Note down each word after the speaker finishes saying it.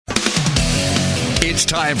It's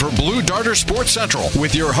time for Blue Darter Sports Central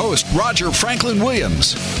with your host, Roger Franklin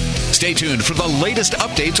Williams. Stay tuned for the latest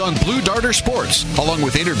updates on Blue Darter Sports, along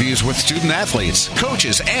with interviews with student athletes,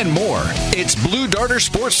 coaches, and more. It's Blue Darter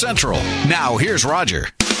Sports Central. Now, here's Roger.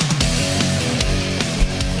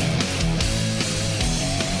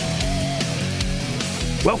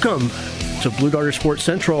 Welcome to Blue Darter Sports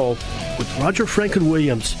Central with Roger Franklin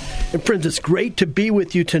Williams. And friends, it's great to be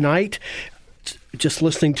with you tonight. Just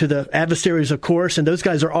listening to the adversaries, of course, and those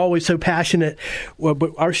guys are always so passionate. Well,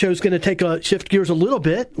 but our show's going to shift gears a little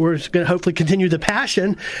bit. We're going to hopefully continue the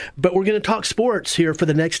passion, but we're going to talk sports here for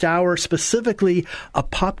the next hour, specifically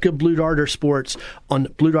Apopka Blue Darter Sports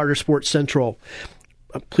on Blue Darter Sports Central.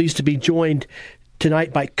 I'm pleased to be joined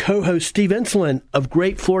tonight by co-host Steve Insolin of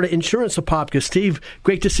Great Florida Insurance Apopka. Steve,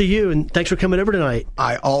 great to see you, and thanks for coming over tonight.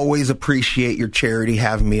 I always appreciate your charity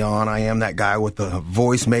having me on. I am that guy with a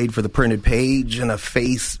voice made for the printed page and a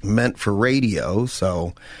face meant for radio,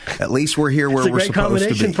 so at least we're here where we're supposed to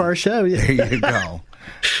be. It's a great combination for our show. There you go.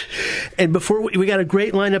 And before we got a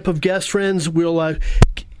great lineup of guest friends. We'll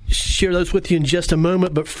share those with you in just a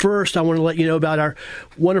moment. But first, I want to let you know about our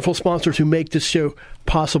wonderful sponsors who make this show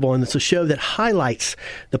possible. And it's a show that highlights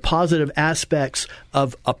the positive aspects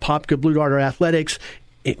of Apopka Blue Darter athletics,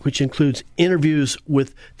 which includes interviews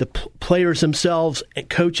with the players themselves and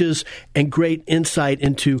coaches and great insight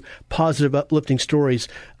into positive, uplifting stories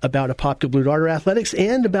about Apopka Blue Darter athletics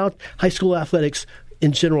and about high school athletics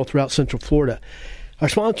in general throughout Central Florida. Our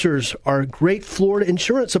sponsors are Great Florida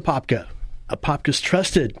Insurance Apopka, Apopka's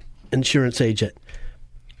trusted insurance agent.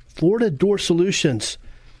 Florida Door Solutions.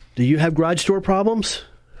 Do you have garage door problems?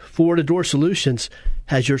 Florida Door Solutions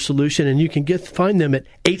has your solution, and you can find them at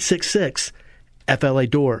 866 FLA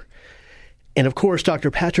Door. And of course,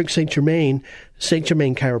 Dr. Patrick St. Germain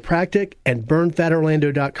Chiropractic, and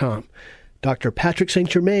BurnFatOrlando.com. Dr. Patrick St.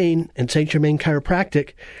 Germain and St. Germain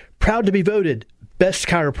Chiropractic, proud to be voted best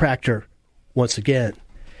chiropractor once again.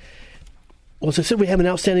 Well, as I said, we have an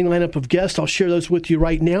outstanding lineup of guests. I'll share those with you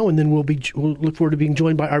right now, and then we'll look forward to being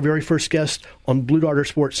joined by our very first guest on Blue Darter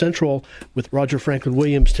Sports Central with Roger Franklin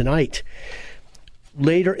Williams tonight.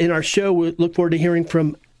 Later in our show, we'll look forward to hearing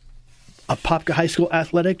from Apopka High School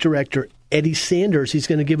Athletic Director Eddie Sanders. He's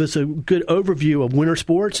going to give us a good overview of winter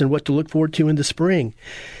sports and what to look forward to in the spring,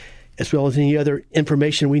 as well as any other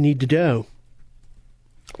information we need to know.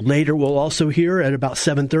 Later, we'll also hear at about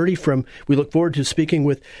 7:30 we look forward to speaking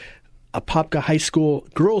with Apopka High School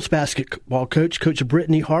girls basketball coach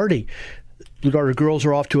Brittany Hardy. Blue Darter girls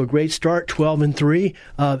are off to a great start, 12-3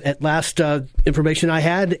 at last information I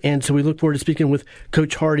had, and so we look forward to speaking with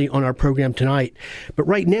Coach Hardy on our program tonight. But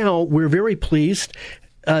right now, we're very pleased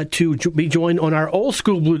to be joined on our old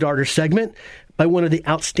school Blue Darter segment by one of the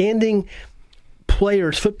outstanding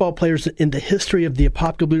football players in the history of the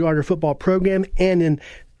Apopka Blue Darter football program and in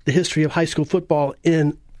the history of high school football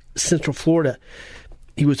in Central Florida.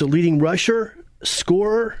 He was a leading rusher,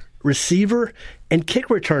 scorer, receiver, and kick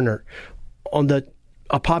returner on the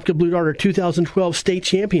Apopka Blue Darter 2012 state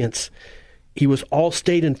champions. He was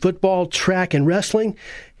all-state in football, track, and wrestling,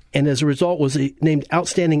 and as a result was named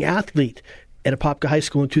Outstanding Athlete at Apopka High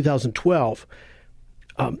School in 2012.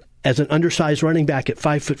 As an undersized running back at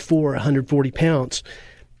 5'4", 140 pounds.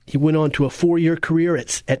 He went on to a 4-year career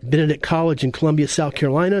at Benedict College in Columbia, South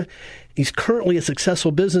Carolina. He's currently a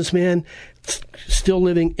successful businessman, still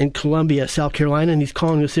living in Columbia, South Carolina, and he's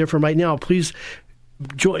calling us there from right now. Please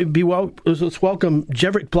let's welcome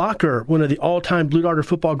Jeverick Blocker, one of the all-time Blue Darter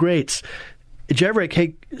football greats. Jeverick,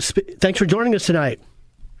 hey, thanks for joining us tonight.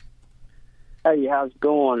 Hey, how's it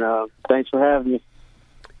going? Thanks for having me.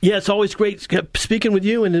 Yeah, it's always great speaking with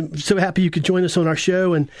you, and I'm so happy you could join us on our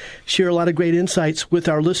show and share a lot of great insights with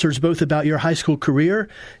our listeners, both about your high school career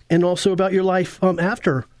and also about your life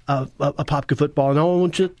after Apopka football. And I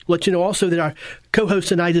want to let you know also that our co-host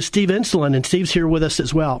tonight is Steve Insolin, and Steve's here with us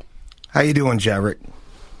as well. How you doing, Jeverick?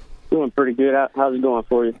 Doing pretty good. How's it going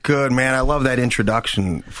for you? Good, man. I love that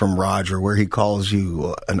introduction from Roger where he calls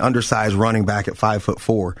you an undersized running back at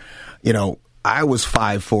 5'4". You know, I was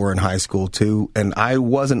 5'4" in high school too, and I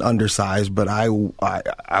wasn't undersized, but I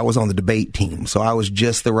was on the debate team, so I was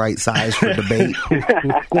just the right size for debate.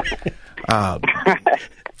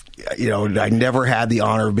 You know, I never had the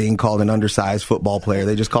honor of being called an undersized football player.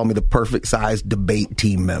 They just called me the perfect size debate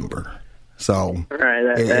team member. So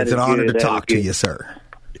it's an honor to talk to you, sir.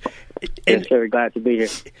 Yes, sir. Glad to be here.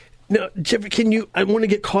 Now, Jeffrey, I want to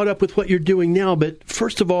get caught up with what you're doing now, but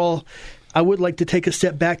first of all, I would like to take a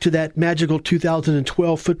step back to that magical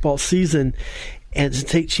 2012 football season and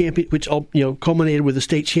state champion, which culminated with a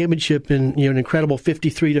state championship and an incredible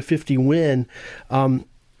 53-50 win.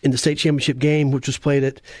 in the state championship game, which was played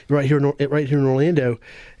at right here in Orlando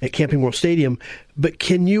at Camping World Stadium. But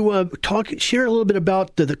can you share a little bit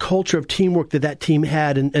about the culture of teamwork that team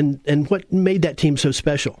had, and what made that team so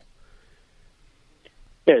special?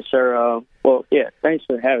 Yeah, sure. Well, yeah, thanks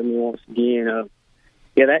for having me once again.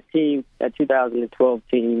 That team, that 2012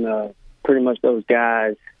 team, pretty much those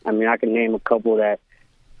guys, I mean, I can name a couple that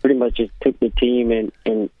pretty much just took the team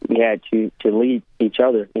and we had to lead each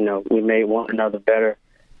other. You know, we made one another better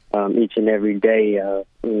each and every day. You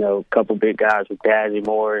know, a couple big guys with Dazzy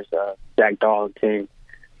Morris, Jack Darlington,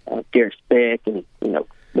 Garrett Speck, and, you know,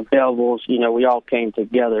 the Belvilles. You know, we all came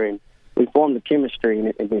together and we formed a chemistry, and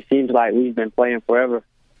it seems like we've been playing forever,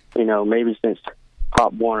 you know, maybe since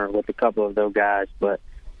Pop Warner with a couple of those guys. But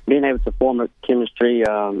being able to form a chemistry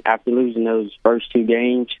after losing those first two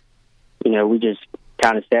games, you know, we just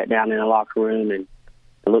kind of sat down in the locker room and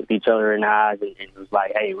looked each other in the eyes and was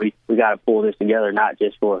like, hey, we got to pull this together, not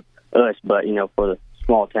just for us, but, you know, for the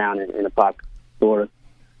small town in the Pop, Florida.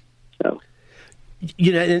 So,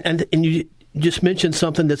 you know, and you just mentioned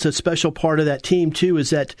something that's a special part of that team too, is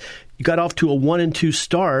that you got off to a 1-2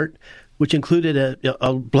 start, which included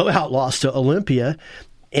a blowout loss to Olympia,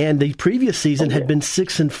 and the previous season had been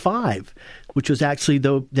 6-5, which was actually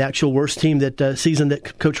the actual worst team season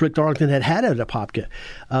that Coach Rick Darlington had at Apopka,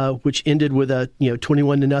 which ended with a 21-0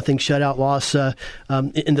 shutout loss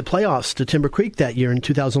in the playoffs to Timber Creek that year in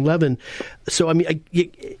 2011. So I mean,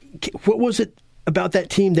 what was it about that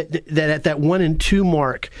team that at that 1-2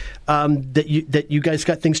 mark that you guys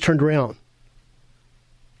got things turned around?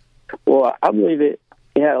 Well, I believe it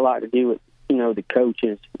had a lot to do with, you know, the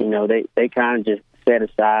coaches. You know, they kind of just set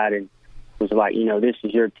aside and was like, you know, this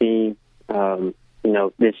is your team. You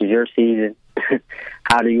know, this is your season.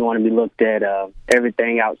 How do you want to be looked at?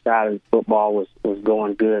 Everything outside of football was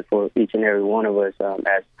going good for each and every one of us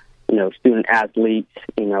as, you know, student athletes.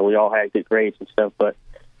 You know, we all had good grades and stuff. But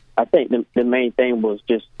I think the main thing was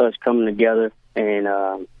just us coming together and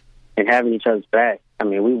having each other's back. I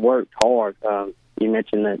mean, we worked hard. You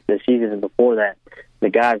mentioned the seasons before that. The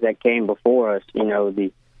guys that came before us, you know,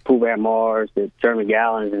 the Pooh Bear Mars, the Jeremy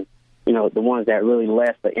Gallons, and, you know, the ones that really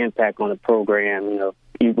left the impact on the program. You know,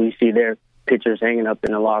 we see their pictures hanging up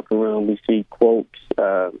in the locker room. We see quotes,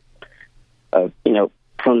 you know,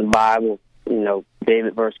 from the Bible, you know,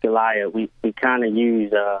 David versus Goliath. We kind of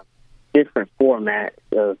use different formats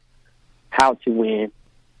of how to win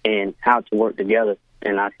and how to work together.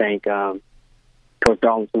 And I think Coach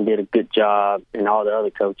Darlington did a good job, and all the other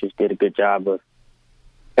coaches did a good job of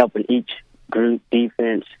helping each group,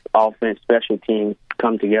 defense, offense, special team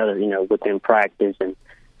come together, you know, within practice and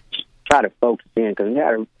try to focus in, because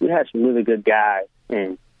we had some really good guys,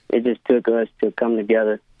 and it just took us to come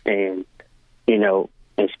together and, you know,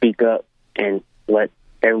 and speak up and let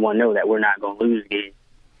everyone know that we're not going to lose again.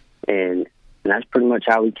 And that's pretty much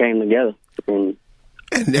how we came together. And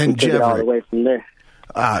we took it all the way from there.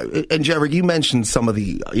 And Jeffrey, you mentioned some of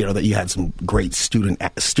the, you know, that you had some great student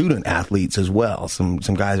athletes as well, some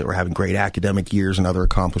guys that were having great academic years and other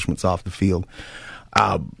accomplishments off the field.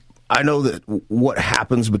 I know that what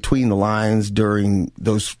happens between the lines during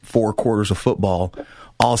those 4 quarters of football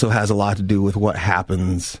also has a lot to do with what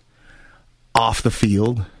happens off the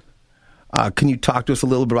field. Can you talk to us a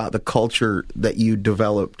little bit about the culture that you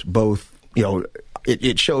developed, both, you know,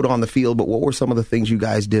 it showed on the field, but what were some of the things you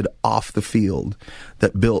guys did off the field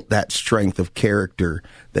that built that strength of character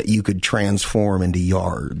that you could transform into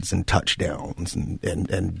yards and touchdowns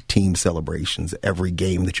and team celebrations every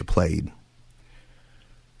game that you played?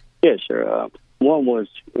 Yeah, sure. One was,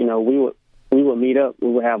 you know, we would meet up.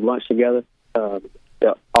 We would have lunch together.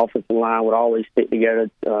 The offensive line would always stick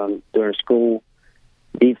together during school.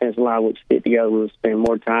 Defensive line would stick together. We would spend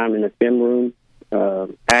more time in the film room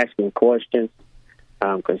asking questions.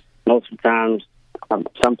 Because most of the times,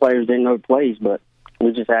 some players didn't know the plays, but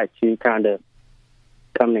we just had to kind of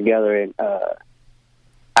come together and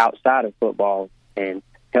outside of football and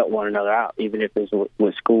help one another out, even if it's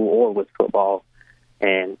with school or with football.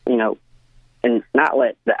 And, you know, and not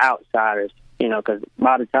let the outsiders, you know, because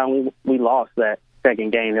by the time we lost that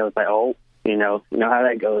second game, it was like, oh, you know how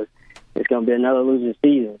that goes. It's going to be another losing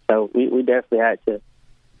season. So we definitely had to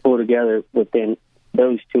pull together within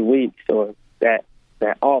those 2 weeks or that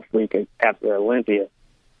off week after Olympia,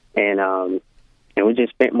 and we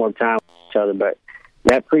just spent more time with each other. But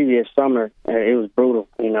that previous summer, it was brutal.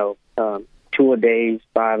 You know, 2 a days,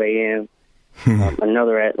 5 a.m.,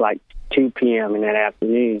 another at like 2 p.m. in that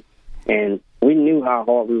afternoon, and we knew how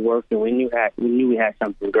hard we worked, and we knew we had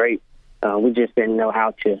something great. We just didn't know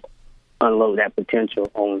how to unload that potential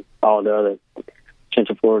on all the other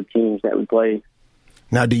Central Florida teams that we played.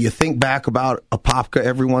 Now, do you think back about Apopka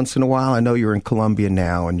every once in a while? I know you're in Columbia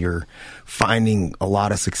now, and you're finding a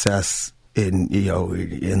lot of success in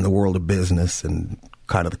the world of business and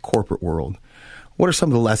kind of the corporate world. What are some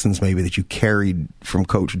of the lessons maybe that you carried from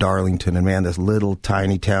Coach Darlington and, man, this little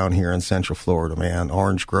tiny town here in Central Florida, man,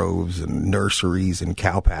 orange groves and nurseries and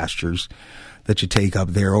cow pastures that you take up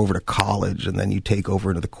there over to college, and then you take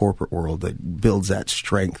over into the corporate world that builds that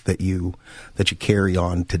strength that you carry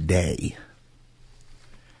on today?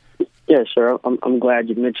 Yeah, sure. I'm glad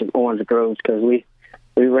you mentioned orange groves because we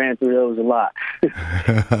ran through those a lot.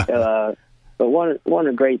 But one of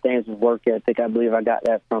the great things is work ethic. I believe I got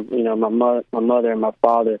that from my mother and my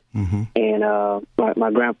father, and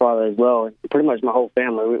my grandfather as well. And pretty much my whole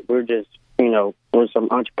family. We're just we're some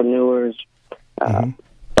entrepreneurs,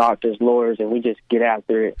 doctors, lawyers, and we just get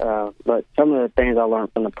after it. But some of the things I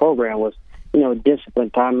learned from the program was discipline,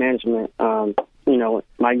 time management.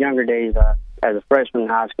 My younger days as a freshman in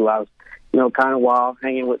high school, I was kind of wild,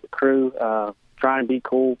 hanging with the crew, trying to be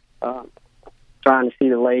cool, trying to see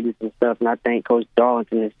the ladies and stuff. And I think Coach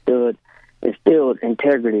Darlington instilled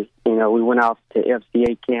integrity. We went off to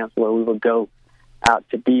FCA camps where we would go out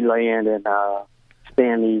to D-Land and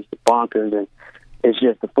spend these bonkers. And it's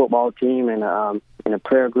just a football team and a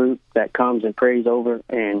prayer group that comes and prays over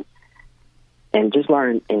and just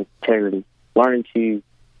learning integrity, learning to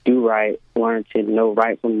do right, learning to know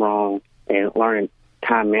right from wrong, and learning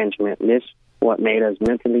time management. And this is what made us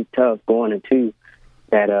mentally tough going into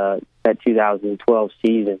that 2012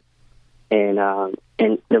 season. And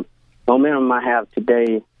the momentum I have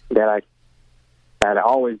today that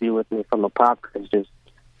always be with me from Apopka is just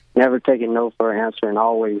never taking no for an answer and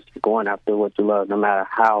always going after what you love, no matter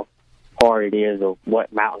how hard it is or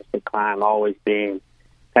what mountains to climb. Always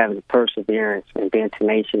having perseverance and being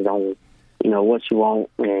tenacious on what you want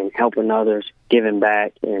and helping others, giving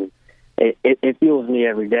back, and it fuels me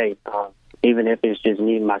every day. Even if it's just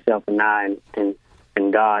me, myself, and I, and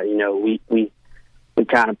God. We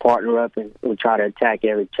kind of partner up and we try to attack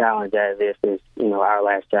every challenge as if it's our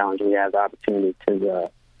last challenge we have the opportunity to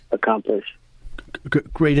accomplish.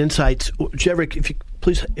 Great insights, Jeverick. If you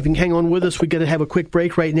can hang on with us, we got to have a quick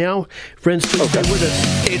break right now. Friends, please stay with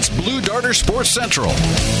us. It's Blue Darter Sports Central.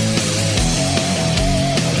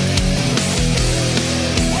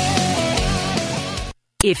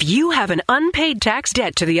 If you have an unpaid tax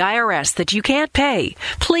debt to the IRS that you can't pay,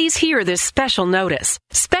 please hear this special notice.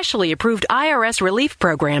 Specially approved IRS relief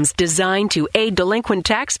programs designed to aid delinquent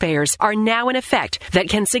taxpayers are now in effect that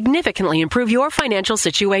can significantly improve your financial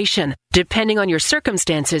situation. Depending on your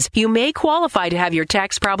circumstances, you may qualify to have your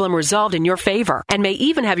tax problem resolved in your favor and may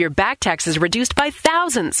even have your back taxes reduced by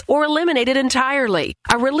thousands or eliminated entirely.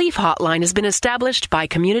 A relief hotline has been established by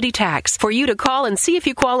Community Tax for you to call and see if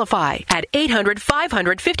you qualify at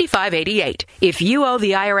 800-500-5588. If you owe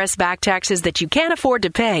the IRS back taxes that you can't afford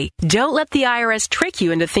to pay, don't let the IRS trick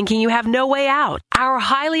you into thinking you have no way out. Our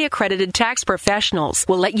highly accredited tax professionals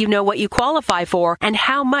will let you know what you qualify for and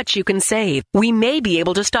how much you can save. We may be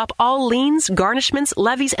able to stop all liens, garnishments,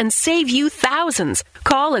 levies, and save you thousands.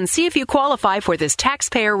 Call and see if you qualify for this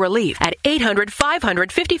taxpayer relief at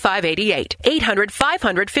 800-500-5588.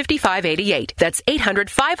 800-500-5588. That's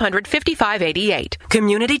 800-500-5588.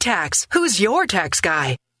 Community Tax. Who's your tax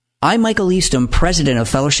guy? I'm Michael Eastham, president of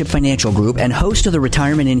Fellowship Financial Group and host of the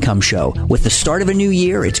Retirement Income Show. With the start of a new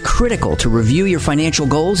year, it's critical to review your financial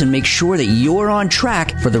goals and make sure that you're on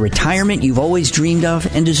track for the retirement you've always dreamed of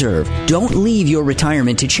and deserve. Don't leave your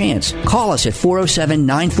retirement to chance. Call us at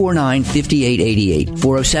 407-949-5888,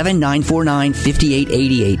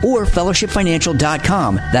 407-949-5888, or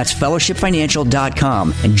fellowshipfinancial.com. That's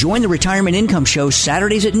fellowshipfinancial.com. And join the Retirement Income Show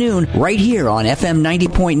Saturdays at noon right here on FM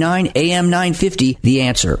 90.9, AM 950, The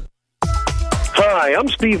Answer. Hi, I'm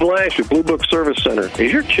Steve Lash at Blue Book Service Center.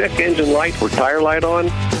 Is your check engine light or tire light on?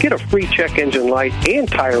 Get a free check engine light and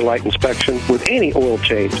tire light inspection with any oil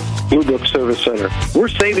change. Blue Book Service Center. We're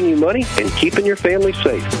saving you money and keeping your family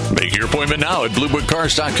safe. Make your appointment now at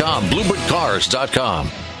BlueBookCars.com. BlueBookCars.com.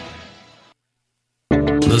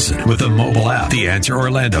 Listen with the mobile app,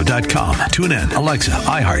 TheAnswerOrlando.com. Tune in, Alexa,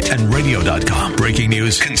 iHeart, and Radio.com. Breaking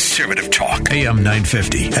news, conservative talk. AM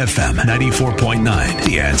 950, FM 94.9.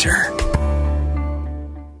 The Answer.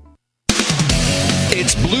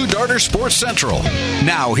 It's Blue Darter Sports Central.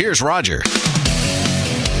 Now, here's Roger.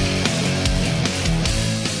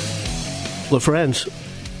 Hello, friends.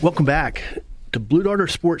 Welcome back to Blue Darter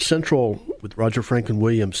Sports Central with Roger Franklin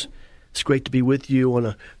Williams. It's great to be with you on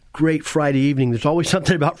a great Friday evening. There's always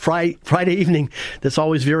something about Friday evening that's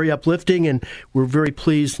always very uplifting, and we're very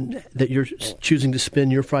pleased that you're choosing to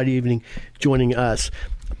spend your Friday evening joining us.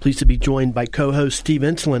 Pleased to be joined by co-host Steve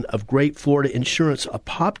Insolin of Great Florida Insurance,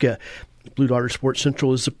 Apopka. Blue Darter Sports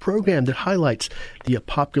Central is a program that highlights the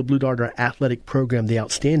Apopka Blue Darter athletic program, the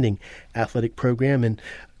outstanding athletic program, and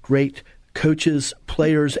great coaches,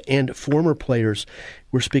 players, and former players.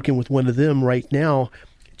 We're speaking with one of them right now,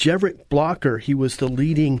 Jeverick Blocker. He was the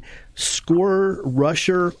leading scorer,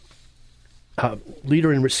 rusher,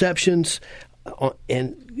 leader in receptions,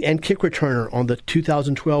 and kick returner on the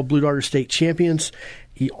 2012 Blue Darter State champions.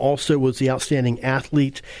 He also was the outstanding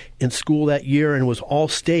athlete in school that year and was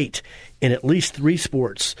all-state in at least 3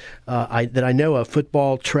 sports that I know of: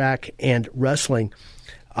 football, track, and wrestling.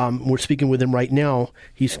 We're speaking with him right now.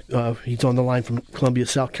 He's on the line from Columbia,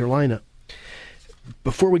 South Carolina.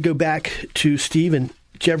 Before we go back to Steve and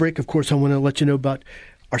Jeverick, of course, I want to let you know about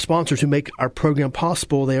our sponsors who make our program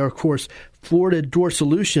possible. They are, of course, Florida Door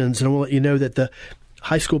Solutions, and I want to let you know that the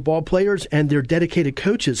high school ball players and their dedicated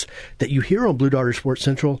coaches that you hear on Blue Darter Sports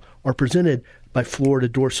Central are presented by Florida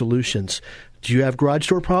Door Solutions. Do you have garage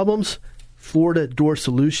door problems? Florida Door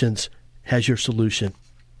Solutions has your solution.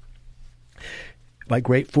 By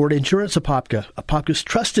Great Florida Insurance, Apopka's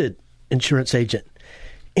trusted insurance agent.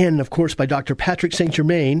 And, of course, by Dr. Patrick St.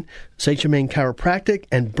 Germain Chiropractic,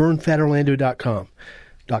 and BurnFatOrlando.com.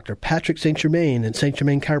 Dr. Patrick St. Germain and St.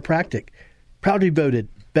 Germain Chiropractic, proud to be voted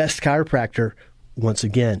best chiropractor once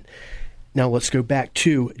again. Now let's go back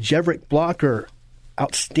to Jeverick Blocker,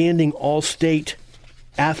 outstanding all-state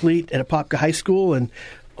athlete at Apopka High School and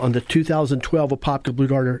on the 2012 Apopka Blue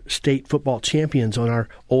Darter State football champions on our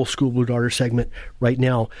old school Blue Darter segment right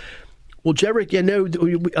now. Well, Jeverick,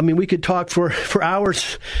 we could talk for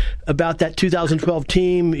hours about that 2012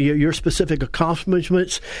 team, your specific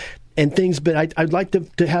accomplishments and things, but I'd like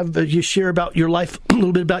to have you share about your life, a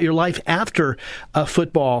little bit about your life after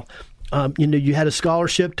football. You had a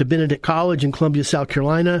scholarship to Benedict College in Columbia, South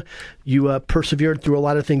Carolina. You persevered through a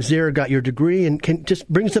lot of things there, got your degree, and can just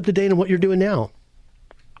bring us up to date on what you're doing now.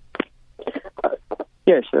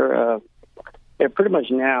 Yeah, sure. Pretty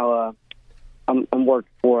much now I'm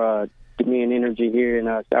working for Dominion Energy here in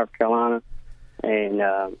South Carolina, and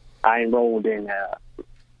I enrolled in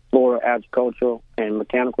Florida Agricultural and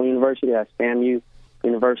Mechanical University. That's FAMU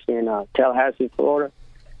University in Tallahassee, Florida,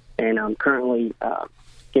 and I'm currently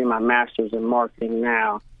getting my master's in marketing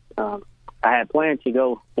now. I had planned to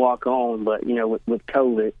go walk on, but with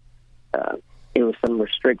COVID, it was some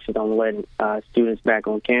restrictions on letting students back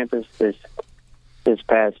on campus this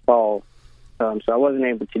past fall. So I wasn't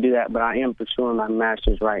able to do that, but I am pursuing my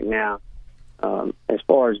master's right now. As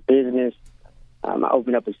far as business, I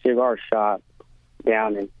opened up a cigar shop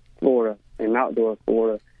down in Florida, in Outdoor,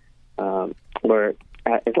 Florida, where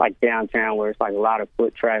it's like downtown, where it's like a lot of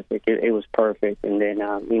foot traffic. It was perfect. And then,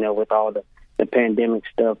 with all the pandemic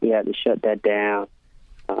stuff, we had to shut that down.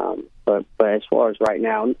 But as far as right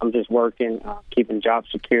now, I'm just working, keeping job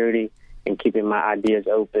security and keeping my ideas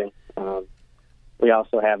open. We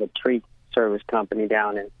also have a tree service company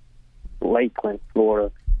down in Lakeland,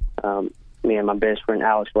 Florida. Me and my best friend,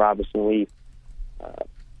 Alex Robinson, we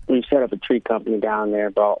set up a tree company down there,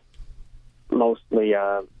 bought mostly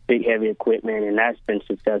big, heavy equipment, and that's been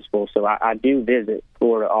successful. So I do visit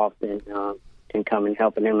Florida often and come and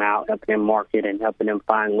helping them out, helping them market and helping them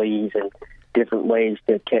find leads and different ways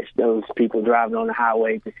to catch those people driving on the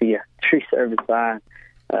highway to see a tree service sign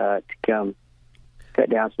to come cut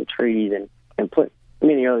down some trees and put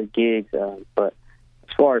many other gigs. But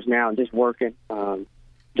as far as now, just working,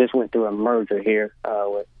 just went through a merger here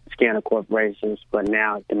with Scanner Corporations, but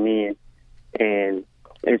now at Dominion. And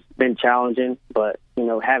it's been challenging, but,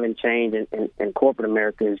 having change in corporate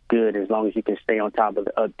America is good as long as you can stay on top of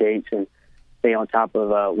the updates and stay on top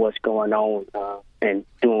of what's going on and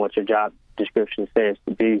doing what your job description says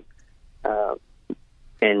to do.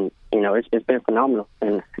 And, it's been phenomenal.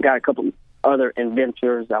 And I got a couple other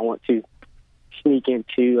adventures I want to sneak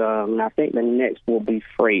into, and I think the next will be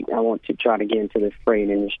freight. I want to try to get into the freight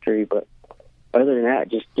industry, but other than that,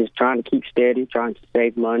 just trying to keep steady, trying to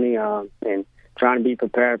save money, and trying to be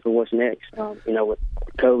prepared for what's next. With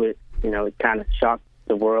COVID, it kind of shocked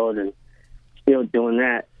the world, and still doing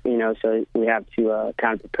that, so we have to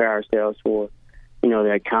kind of prepare ourselves for,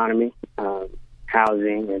 the economy,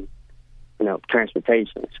 housing, and,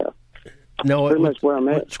 transportation. So no, pretty much where I'm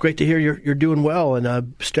at. It's great to hear you're doing well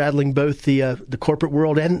and straddling both the corporate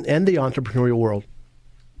world and the entrepreneurial world.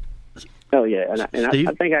 Oh yeah, and I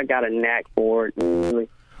think I got a knack for it, really,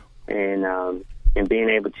 and being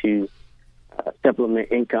able to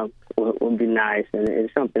supplement income would be nice, and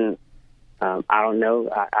it's something I don't know.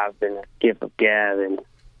 I've been a gift of gab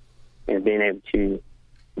and being able to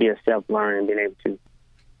be a self-learner and being able to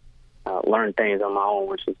learn things on my own,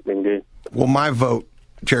 which has been good. Well, my vote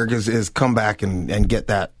Jared, is come back and get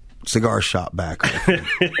that cigar shop back.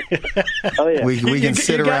 Oh yeah, we can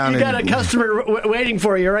sit around. You got a customer waiting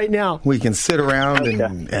for you right now. We can sit around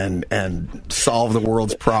and solve the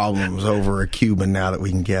world's problems over a Cuban now that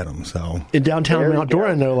we can get them. So in downtown Mount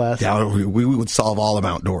Dora, no less. Yeah, we would solve all of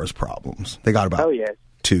Mount Dora's problems. They got about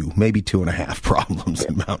 2, maybe 2.5 problems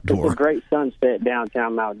in Mount Dora. It's a great sunset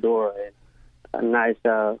downtown Mount Dora. And a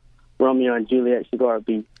nice Romeo and Juliet cigar would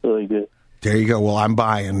be really good. There you go. Well, I'm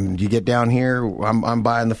buying. You get down here, I'm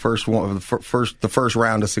buying the first one, the first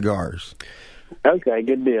round of cigars. Okay,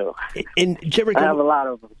 good deal. And Jeffrey, I have a lot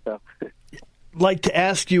of them. So, like to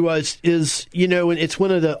ask you is it's one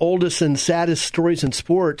of the oldest and saddest stories in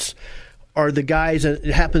sports. Are the guys that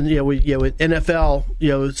it happens? With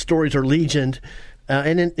NFL, stories are legion,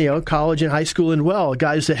 and in college and high school and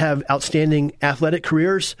guys that have outstanding athletic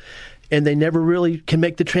careers. And they never really can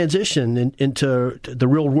make the transition into the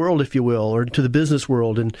real world, if you will, or to the business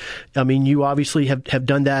world. And I mean, you obviously have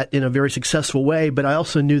done that in a very successful way. But I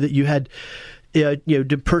also knew that you had,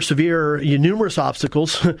 to persevere numerous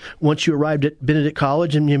obstacles once you arrived at Benedict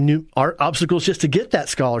College, and new obstacles just to get that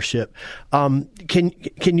scholarship. Can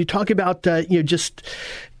you talk about what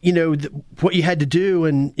you had to do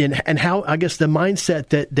and how, I guess, the mindset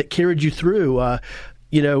that carried you through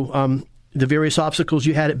the various obstacles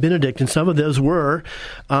you had at Benedict, and some of those were,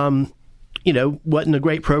 wasn't a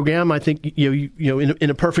great program. I think in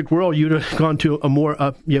a perfect world, you'd have gone to a more,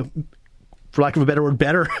 for lack of a better word,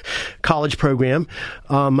 better college program.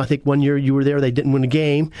 I think one year you were there, they didn't win a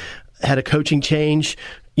game, had a coaching change,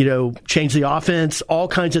 changed the offense, all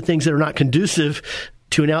kinds of things that are not conducive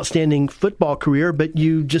to an outstanding football career, but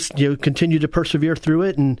you just continued to persevere through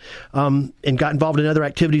it and got involved in other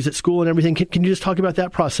activities at school and everything. Can you just talk about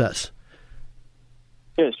that process?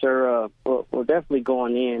 Yeah, sure. Well, definitely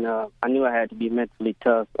going in, I knew I had to be mentally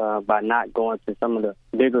tough by not going to some of the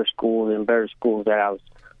bigger schools and better schools that I was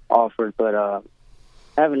offered. But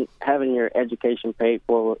having your education paid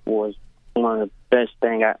for was one of the best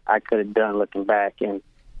thing I could have done looking back, and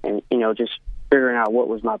just figuring out what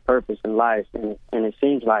was my purpose in life. And it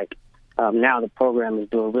seems like now the program is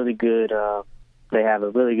doing really good. They have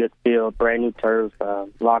a really good field, brand new turf.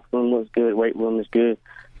 Locker room was good, weight room is good.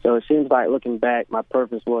 So it seems like looking back, my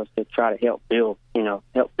purpose was to try to help build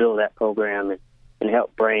that program and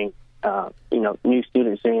help bring, new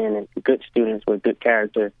students in and good students with good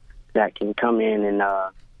character that can come in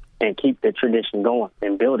and keep the tradition going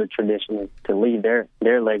and build a tradition to leave their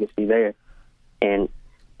legacy there. And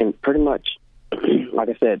pretty much, like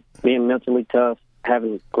I said, being mentally tough,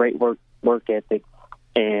 having great work ethic,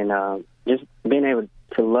 and just being able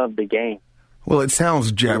to love the game. Well, it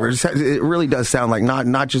sounds, Jabber, it really does sound like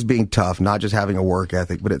not just being tough, not just having a work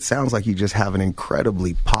ethic, but it sounds like you just have an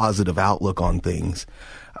incredibly positive outlook on things.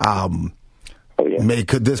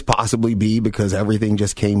 Could this possibly be because everything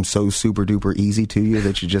just came so super duper easy to you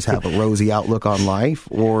that you just have a rosy outlook on life,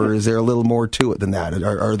 or is there a little more to it than that?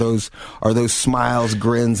 Are those smiles,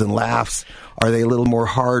 grins, and laughs, are they a little more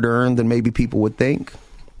hard earned than maybe people would think?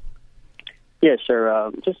 Yeah,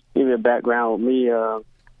 sure. Just to give you a background with me.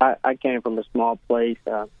 I came from a small place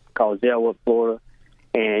called Zellwood, Florida,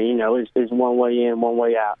 and it's one way in, one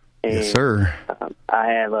way out. And, yes, sir. I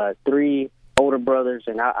have 3 older brothers,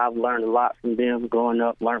 and I've learned a lot from them growing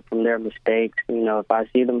up. Learned from their mistakes. If I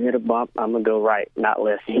see them hit a bump, I'm gonna go right, not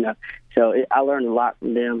left. So I learned a lot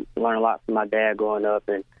from them. Learned a lot from my dad growing up,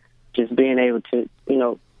 and just being able to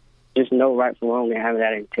just know right from wrong and having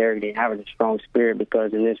that integrity and having a strong spirit,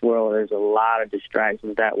 because in this world there's a lot of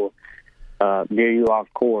distractions that will veer you off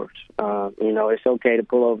course. It's okay to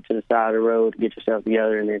pull over to the side of the road, get yourself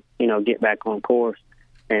together, and then, get back on course.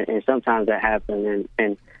 And sometimes that happens.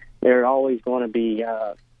 And there are always going to be,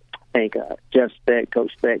 I think Jeff Speck,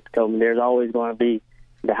 Coach Speck told me, there's always going to be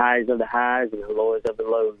the highs of the highs and the lows of the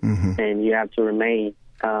lows. Mm-hmm. And you have to remain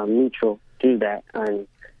neutral through that. And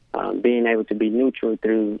being able to be neutral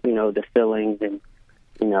through, the feelings. And,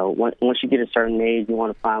 once you get a certain age, you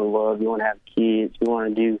want to find love, you want to have kids, you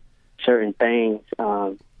want to do certain things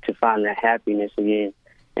to find that happiness again.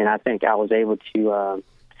 And I think I was able to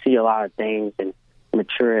see a lot of things and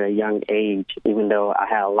mature at a young age, even though I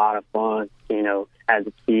had a lot of fun, as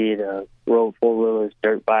a kid, rode 4-wheelers,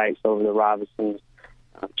 dirt bikes over the Robinsons,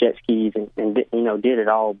 jet skis, and did it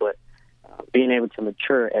all. But being able to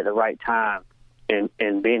mature at the right time and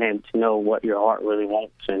being able to know what your heart really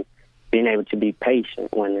wants and being able to be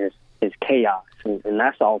patient when there's chaos. And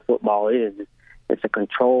that's all football is. It's a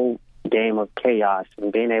controlled game of chaos,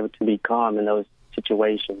 and being able to be calm in those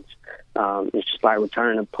situations. It's just like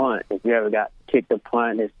returning a punt. If you ever got kicked a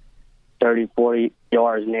punt, it's 30, 40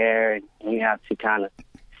 yards in the air, and you have to kind of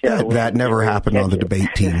show. That never happened on the debate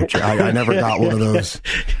team. I never got one of those.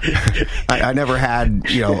 I never had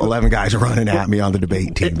 11 guys running at me on the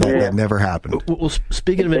debate team. That never happened. Well,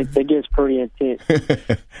 speaking of it gets pretty intense.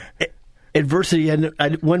 Adversity, and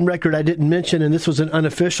one record I didn't mention, and this was an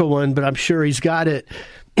unofficial one, but I'm sure he's got it.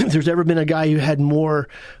 If there's ever been a guy who had more,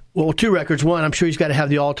 well, two records. One, I'm sure he's got to have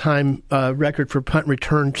the all-time record for punt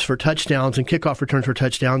returns for touchdowns and kickoff returns for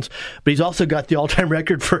touchdowns, but he's also got the all-time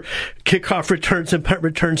record for kickoff returns and punt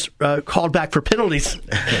returns called back for penalties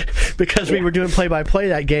because we were doing play-by-play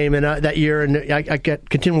that game and that year, and I got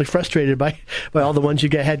continually frustrated by all the ones you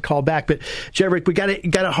had called back. But, Jeverick, we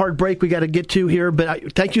got a hard break we got to get to here,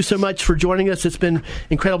 but thank you so much for joining us. It's been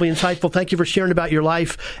incredibly insightful. Thank you for sharing about your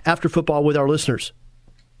life after football with our listeners.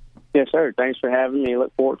 Yes, sir. Thanks for having me.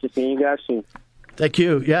 Look forward to seeing you guys soon. Thank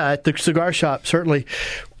you. Yeah, at the cigar shop, certainly.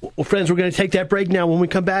 Well, friends, we're going to take that break now. When we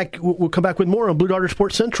come back, we'll come back with more on Blue Darter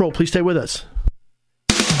Sports Central. Please stay with us.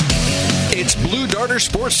 It's Blue Darter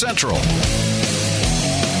Sports Central.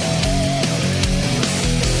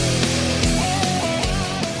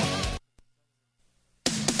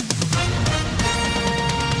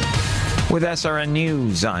 With SRN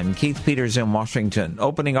News, I'm Keith Peters in Washington.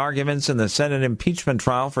 Opening arguments in the Senate impeachment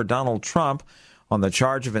trial for Donald Trump on the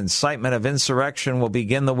charge of incitement of insurrection will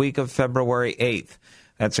begin the week of February 8th.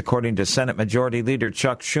 That's according to Senate Majority Leader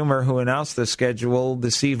Chuck Schumer, who announced the schedule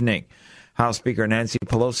this evening. House Speaker Nancy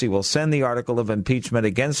Pelosi will send the article of impeachment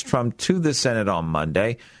against Trump to the Senate on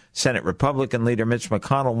Monday. Senate Republican leader Mitch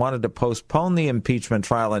McConnell wanted to postpone the impeachment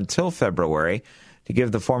trial until February to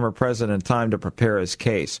give the former president time to prepare his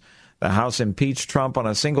case. The House impeached Trump on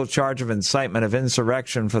a single charge of incitement of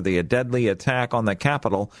insurrection for the deadly attack on the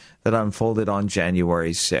Capitol that unfolded on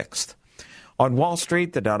January 6th. On Wall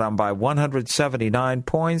Street, the Dow down by 179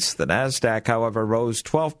 points. The Nasdaq, however, rose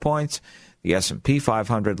 12 points. The S&P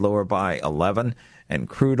 500 lower by 11. And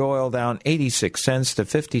crude oil down 86 cents to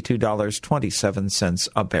 $52.27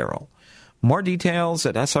 a barrel. More details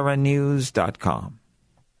at srnnews.com.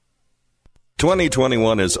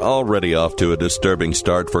 2021 is already off to a disturbing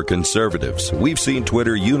start for conservatives. We've seen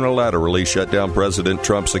Twitter unilaterally shut down President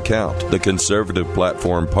Trump's account. The conservative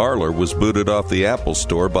platform Parler was booted off the Apple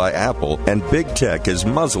Store by Apple, and big tech is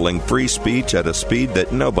muzzling free speech at a speed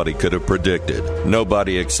that nobody could have predicted.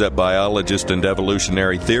 Nobody except biologist and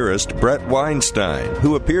evolutionary theorist Brett Weinstein,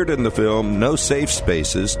 who appeared in the film No Safe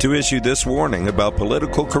Spaces to issue this warning about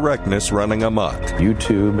political correctness running amok.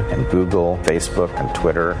 YouTube and Google, Facebook and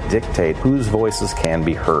Twitter dictate whose voices can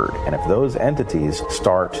be heard. And if those entities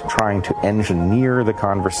start trying to engineer the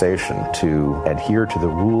conversation to adhere to the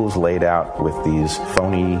rules laid out with these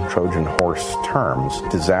phony Trojan horse terms,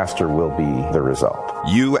 disaster will be the result.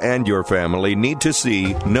 You and your family need to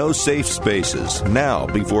see No Safe Spaces now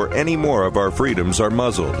before any more of our freedoms are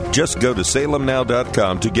muzzled. Just go to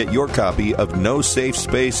salemnow.com to get your copy of No Safe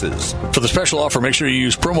Spaces. For the special offer, make sure you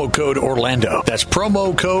use promo code Orlando. That's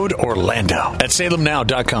promo code Orlando at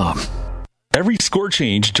salemnow.com. Every score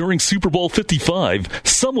change during Super Bowl 55,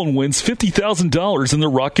 someone wins $50,000 in the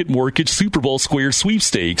Rocket Mortgage Super Bowl Square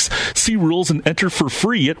sweepstakes. See rules and enter for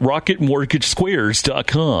free at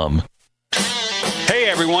rocketmortgagesquares.com. Hey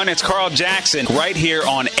everyone, it's Carl Jackson right here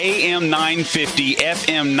on AM 950,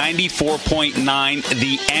 FM 94.9,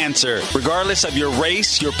 The Answer. Regardless of your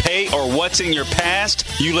race, your pay, or what's in your past,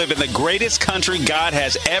 you live in the greatest country God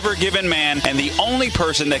has ever given man, and the only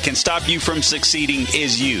person that can stop you from succeeding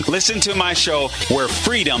is you. Listen to my show where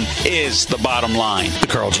freedom is the bottom line. The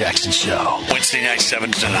Carl Jackson Show, Wednesday night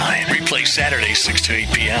 7 to 9. Replay Saturday 6 to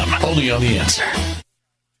 8 p.m. Only on The Answer.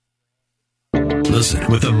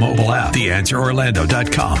 Listen with the mobile app,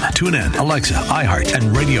 TheAnswerOrlando.com. Tune in, Alexa, iHeart,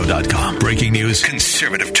 and Radio.com. Breaking news,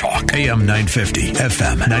 conservative talk. AM 950,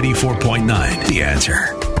 FM 94.9. The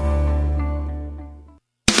Answer.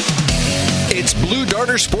 It's Blue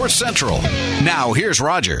Darter Sports Central. Now, here's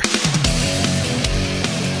Roger.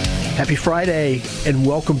 Happy Friday, and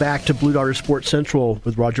welcome back to Blue Darter Sports Central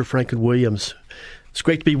with Roger Franklin Williams. It's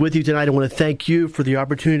great to be with you tonight. I want to thank you for the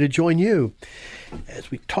opportunity to join you as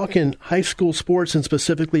we talk in high school sports, and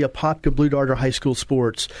specifically Apopka Blue Darter High School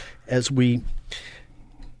sports, as we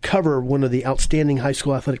cover one of the outstanding high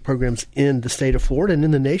school athletic programs in the state of Florida and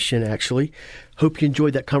in the nation, actually. Hope you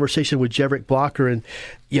enjoyed that conversation with Jeverick Blocker. And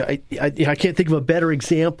I can't think of a better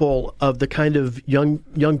example of the kind of young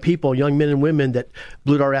people, young men and women that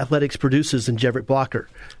Blue Darter Athletics produces than Jeverick Blocker.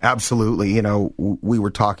 Absolutely. You know, we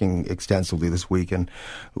were talking extensively this week, and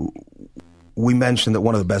we mentioned that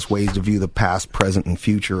one of the best ways to view the past, present, and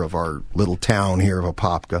future of our little town here of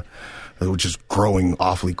Apopka which is growing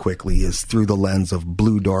awfully quickly, is through the lens of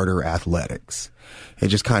Blue Darter Athletics. It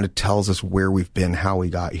just kind of tells us where we've been, how we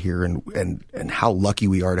got here, and how lucky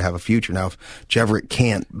we are to have a future. Now, if Jeverick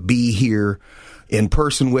can't be here in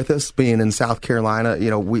person with us, being in South Carolina,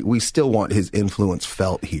 we still want his influence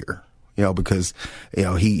felt here. Because,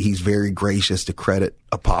 he's very gracious to credit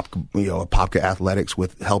Apopka Athletics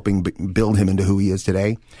with helping build him into who he is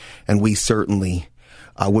today. And we certainly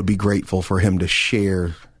would be grateful for him to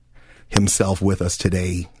share himself with us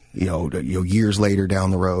today, years later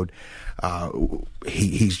down the road.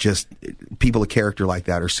 He's just, people of character like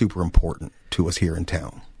that are super important to us here in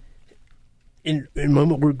town. In a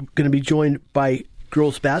moment, we're going to be joined by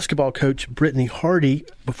girls basketball coach Brittany Hardy.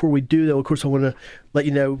 Before we do, though, of course, I want to let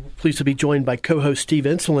you know, pleased to be joined by co-host Steve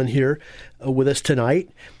Insolin here with us tonight.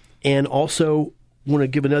 And also want to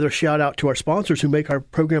give another shout out to our sponsors who make our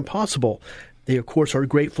program possible. They, of course, are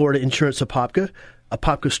Great Florida Insurance Apopka,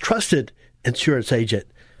 Apopka's trusted insurance agent,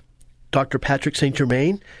 Dr. Patrick St.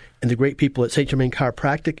 Germain, and the great people at St. Germain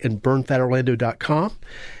Chiropractic and BurnFatOrlando.com.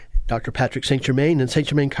 Dr. Patrick St. Germain and St.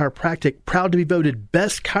 Germain Chiropractic, proud to be voted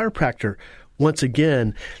best chiropractor once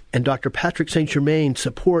again. And Dr. Patrick St. Germain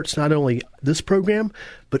supports not only this program,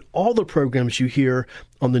 but all the programs you hear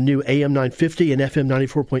on the new AM 950 and FM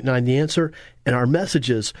 94.9 The Answer, and our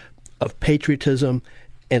messages of patriotism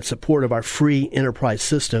and support of our free enterprise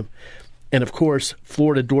system. And, of course,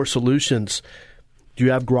 Florida Door Solutions. Do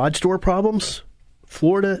you have garage door problems?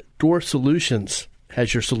 Florida Door Solutions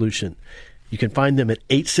has your solution. You can find them at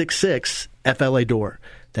 866 FLA Door.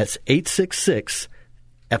 That's 866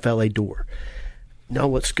 FLA Door. Now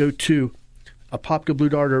let's go to Apopka Blue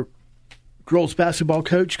Darter girls basketball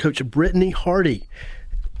coach, Coach Brittany Hardy.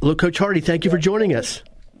 Hello, Coach Hardy. Thank you for joining us.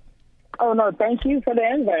 Oh, no, thank you for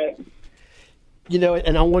the invite.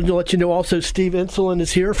 And I wanted to let you know also Steve Insolin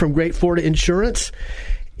is here from Great Florida Insurance.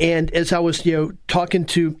 And as I was, talking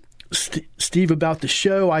to Steve about the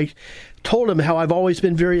show, I told him how I've always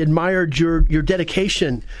been very admired your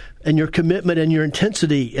dedication and your commitment and your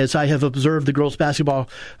intensity as I have observed the girls basketball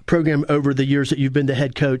program over the years that you've been the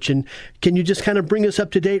head coach. And can you just kind of bring us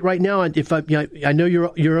up to date right now? And if I know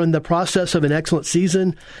you're in the process of an excellent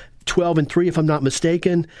season, 12-3, if I'm not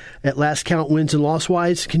mistaken, at last count, wins and loss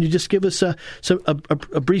wise. Can you just give us a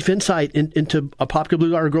brief insight into Apopka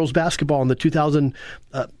Blue Darter girls basketball in the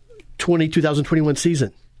 2020-2021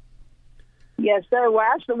 season? Yes, sir. Well,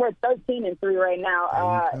 actually, we're 13-3 right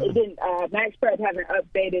now. Max Prep haven't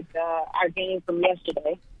updated our game from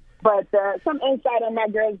yesterday, but some insight on my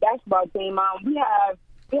girls basketball team. We have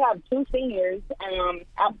two seniors. We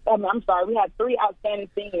have three outstanding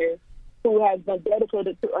seniors who has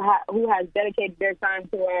dedicated their time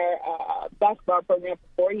to our basketball program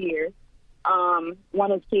for 4 years.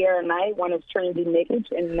 One is Kiara Knight, one is Trinity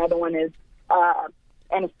Nikic, and another one is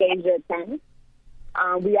Anastasia Thomas.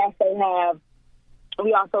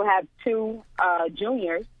 We also have two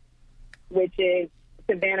juniors, which is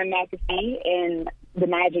Savannah McAfee and the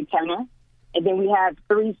Magic Turner, and then we have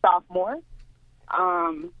three sophomores.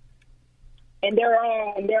 And they're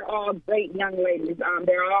all great young ladies.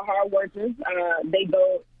 They're all hard workers. They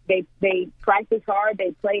practice hard,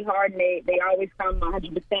 they play hard, and they always come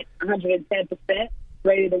 100%, 110%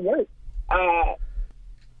 ready to work.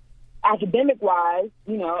 Academic wise,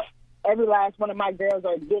 every last one of my girls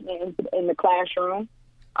are getting in the classroom.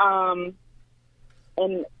 And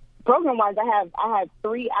program wise, I have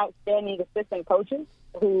three outstanding assistant coaches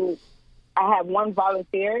who. I have one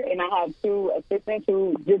volunteer, and I have two assistants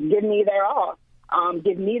who just give me their all.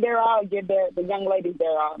 Give the young ladies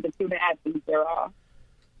their all, the student athletes their all.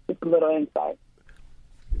 Just a little insight.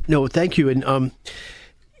 No, thank you. And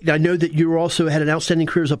I know that you also had an outstanding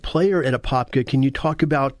career as a player at Apopka. Can you talk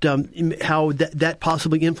about how that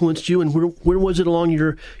possibly influenced you, and where was it along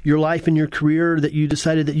your life and your career that you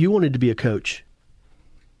decided that you wanted to be a coach?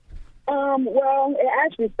 Well, it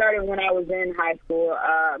actually started when I was in high school.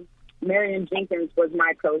 Marion Jenkins was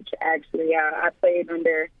my coach, actually. I played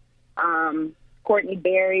under Courtney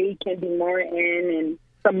Berry, Kendi Morton, and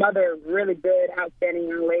some other really good, outstanding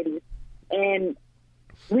young ladies. And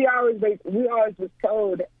we always was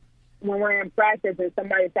told when we're in practice and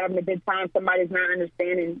somebody's having a good time, somebody's not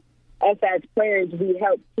understanding, us as players, we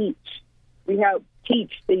help teach. We help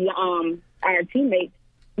teach our teammates,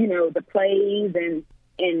 the plays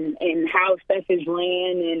and how stuff is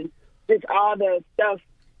ran and just all the stuff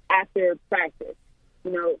after practice.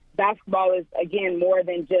 Basketball is, again, more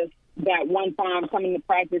than just that one time coming to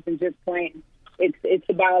practice and just playing. It's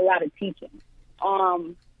about a lot of teaching.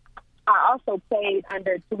 I also played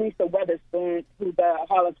under Teresa Weatherspoon, who's a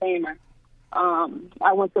Hall of Famer.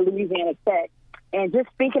 I went to Louisiana Tech, And just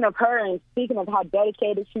speaking of her and speaking of how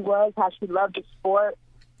dedicated she was, how she loved the sport,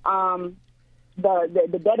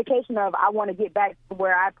 the dedication of I want to get back to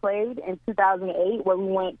where I played in 2008, where we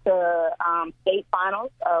went to state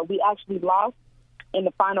finals. We actually lost in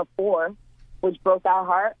the Final Four, which broke our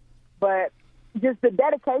heart. But just the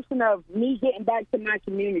dedication of me getting back to my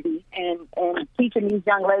community and teaching these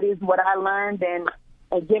young ladies what I learned and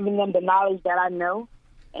giving them the knowledge that I know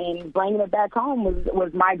and bringing it back home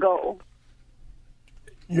was my goal.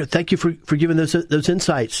 Thank you for giving those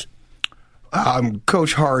insights.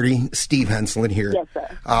 Coach Hardy, Steve Henselin here. Yes, sir.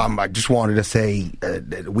 I just wanted to say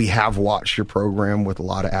that we have watched your program with a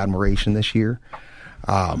lot of admiration this year.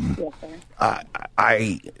 Yes, sir.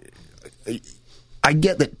 I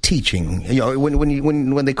get that teaching.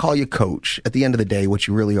 When they call you coach, at the end of the day, what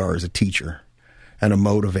you really are is a teacher and a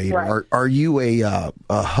motivator. Right. Are you a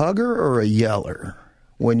hugger or a yeller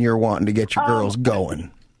when you're wanting to get your girls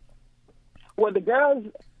going? Well, the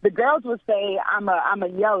girls would say I'm a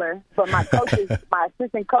yeller, but my coaches, my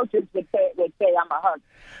assistant coaches would say I'm a hugger.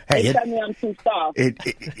 Hey, they tell me I'm too soft.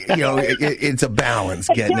 It's a balance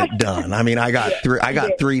getting it done. I mean, I got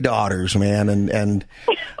three daughters, man, and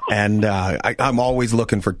I'm always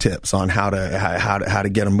looking for tips on how to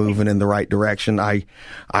get them moving in the right direction. I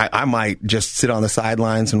might just sit on the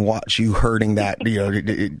sidelines and watch you herding that.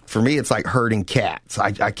 For me, it's like herding cats.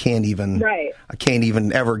 I can't even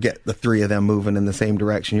ever get the three of them moving in the same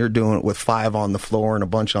direction. You're doing it with 5 on the floor and a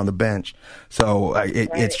bunch on the bench. So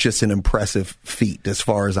it's just an impressive feat as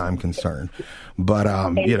far as I'm concerned. But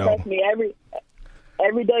trust me,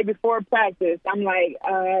 every day before practice, I'm like,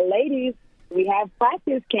 ladies, we have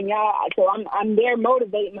practice. Can y'all? So I'm there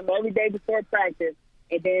motivating them every day before practice,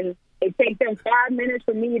 and then it takes them 5 minutes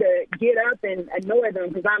for me to get up and annoy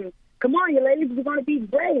them because come on, you ladies, we're going to be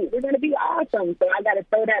great. We're going to be awesome. So I got to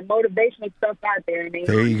throw that motivational stuff out there.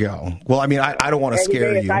 There you go. Well, I mean, I don't want to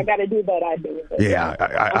scare you. If I got to do that, I do it. Yeah,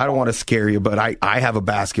 I don't want to scare you, but I have a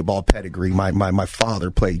basketball pedigree. My father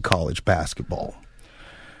played college basketball.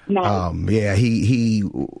 Nice.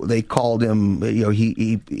 They called him.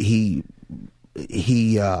 He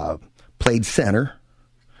played center.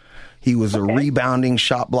 He was a rebounding,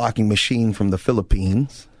 shot blocking machine from the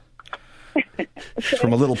Philippines.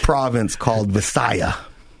 From a little province called Visaya,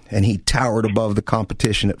 and he towered above the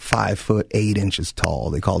competition at 5'8" tall.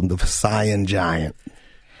 They called him the Visayan Giant.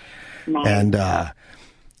 Nice. And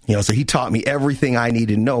so he taught me everything I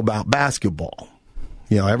needed to know about basketball.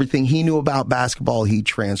 Everything he knew about basketball, he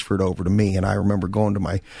transferred over to me. And I remember going to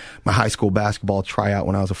my high school basketball tryout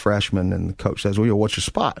when I was a freshman, and the coach says, "Well, what's your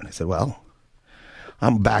spot?" And I said, "Well,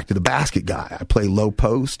 I'm back to the basket guy. I play low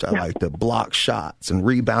post. I like to block shots and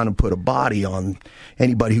rebound and put a body on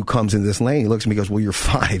anybody who comes in this lane." He looks at me and goes, "Well, you're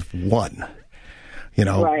 5'1".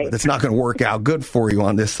 That's not going to work out good for you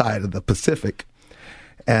on this side of the Pacific."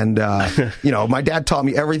 And, my dad taught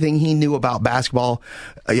me everything he knew about basketball.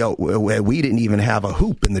 We didn't even have a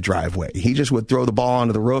hoop in the driveway. He just would throw the ball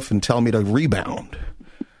onto the roof and tell me to rebound.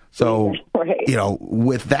 So,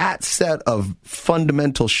 with that set of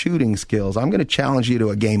fundamental shooting skills, I'm going to challenge you to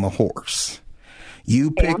a game of horse.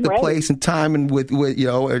 You pick the place and time, and with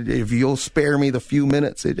if you'll spare me the few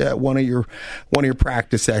minutes at one of your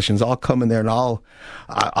practice sessions, I'll come in there and I'll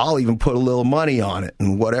even put a little money on it,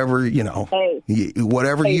 and whatever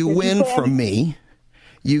whatever you win from me,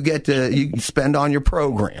 you spend on your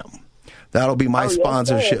program. That'll be my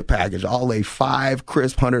sponsorship package. I'll lay 5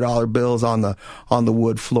 crisp $100 bills on the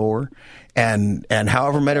wood floor, and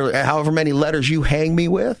however many letters you hang me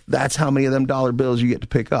with, that's how many of them dollar bills you get to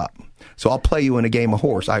pick up. So I'll play you in a game of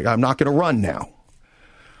horse. I'm not going to run now.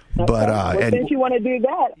 Okay. But since you want to do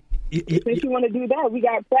that, we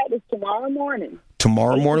got practice tomorrow morning.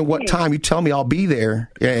 Tomorrow morning, what time? You tell me, I'll be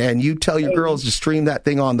there, and you tell your girls to stream that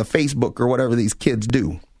thing on the Facebook or whatever these kids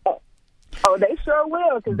do. Oh, they sure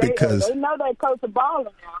will because they know they coach a baller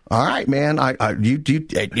now. All right, man.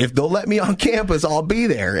 If they'll let me on campus, I'll be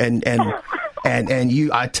there. And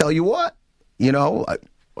I tell you what,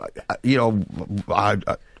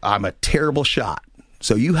 I'm a terrible shot,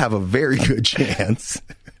 so you have a very good chance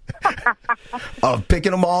of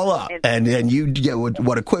picking them all up, and you get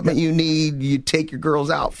what equipment you need. You take your girls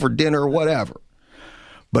out for dinner or whatever.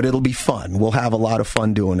 But it'll be fun. We'll have a lot of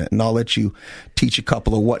fun doing it. And I'll let you teach a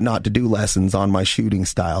couple of what not to do lessons on my shooting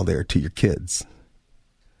style there to your kids.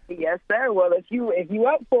 Yes, sir. Well, if you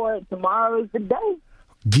up for it, tomorrow is the day.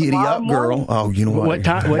 Giddy up, girl. Oh, you know what? What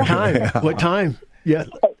time? What time? Yeah.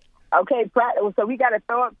 Okay, practice. So we got to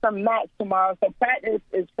throw up some mats tomorrow. So practice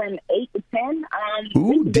is from 8 to 10.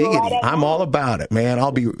 Ooh, diggity. I'm all about it, man.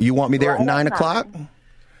 You want me there at 9 o'clock?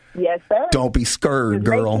 Yes, sir. Don't be scared,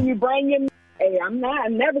 girl. Make sure you bring your Hey, I'm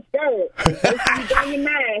never scared. You bring your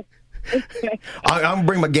mask. I'm gonna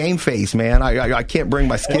bring my game face, man. I can't bring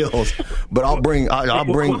my skills, but I'll bring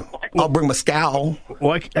my scowl.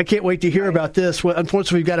 Well, I can't wait to hear about this. Well,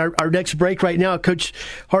 unfortunately, we've got our next break right now. Coach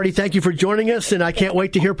Hardy, thank you for joining us, and I can't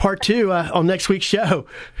wait to hear part 2 on next week's show.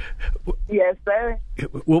 Yes, sir.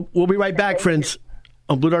 We'll be right back, friends,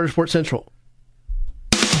 on Blue Darter Sports Central.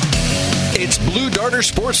 It's Blue Darter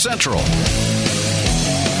Sports Central.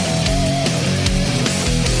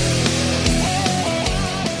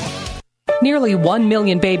 Nearly 1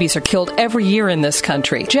 million babies are killed every year in this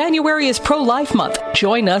country. January is Pro-Life Month.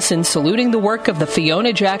 Join us in saluting the work of the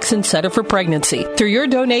Fiona Jackson Center for Pregnancy. Through your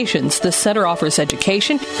donations, the center offers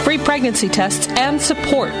education, free pregnancy tests, and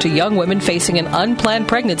support to young women facing an unplanned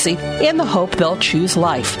pregnancy in the hope they'll choose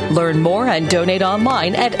life. Learn more and donate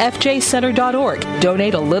online at fjcenter.org.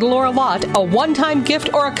 Donate a little or a lot, a one-time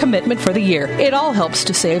gift or a commitment for the year. It all helps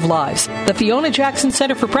to save lives. The Fiona Jackson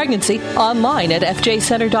Center for Pregnancy, online at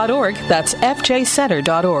fjcenter.org. That's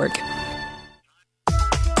fjcenter.org.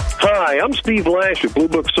 Hi, I'm Steve Lash at Blue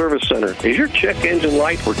Book Service Center. Is your check engine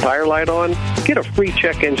light or tire light on? Get a free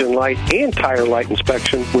check engine light and tire light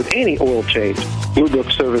inspection with any oil change. Blue Book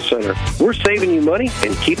Service Center. We're saving you money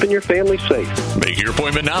and keeping your family safe. Make your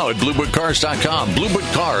appointment now at BlueBookCars.com.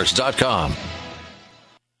 BlueBookCars.com.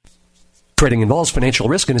 Trading involves financial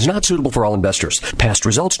risk and is not suitable for all investors. Past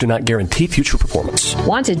results do not guarantee future performance.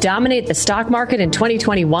 Want to dominate the stock market in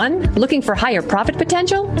 2021? Looking for higher profit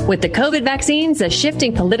potential? With the COVID vaccines, a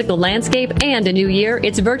shifting political landscape, and a new year,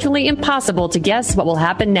 it's virtually impossible to guess what will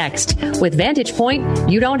happen next. With Vantage Point,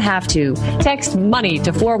 you don't have to. Text MONEY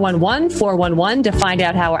to 411-411 to find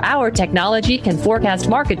out how our technology can forecast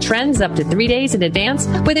market trends up to 3 days in advance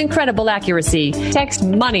with incredible accuracy. Text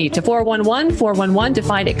MONEY to 411-411 to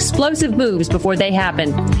find explosive moves before they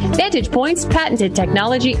happen. Vantage Point's patented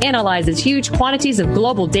technology analyzes huge quantities of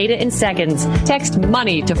global data in seconds. Text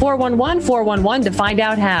MONEY to 411-411 to find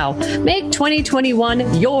out how. Make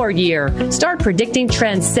 2021 your year. Start predicting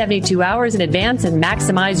trends 72 hours in advance and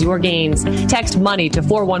maximize your gains. Text MONEY to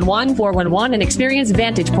 411-411 and experience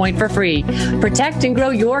Vantage Point for free. Protect and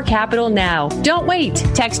grow your capital now. Don't wait.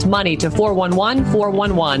 Text MONEY to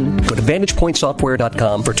 411-411. Go to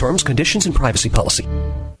VantagePointSoftware.com for terms, conditions, and privacy policy.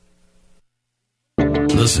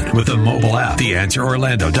 Listen with the mobile app,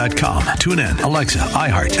 TheAnswerOrlando.com. Tune in, Alexa,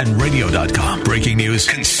 iHeart, and Radio.com. Breaking news,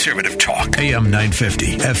 conservative talk. AM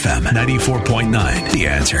 950, FM 94.9. The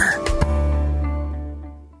Answer.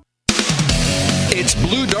 It's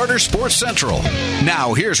Blue Darter Sports Central.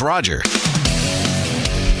 Now, here's Roger.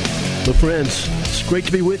 Well, friends, it's great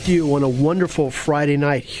to be with you on a wonderful Friday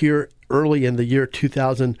night here early in the year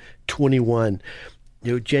 2021.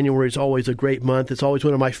 You know, January is always a great month. It's always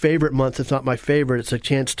one of my favorite months. It's not my favorite. It's a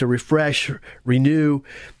chance to refresh, renew,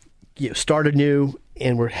 start anew,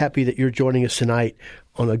 and we're happy that you're joining us tonight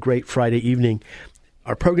on a great Friday evening.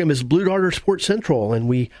 Our program is Blue Darter Sports Central, and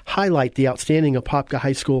we highlight the outstanding Apopka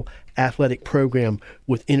High School athletic program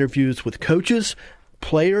with interviews with coaches,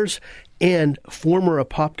 players, and former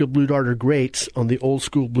Apopka Blue Darter greats on the Old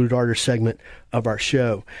School Blue Darter segment of our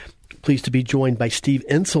show. Pleased to be joined by Steve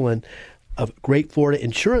Insulin of Great Florida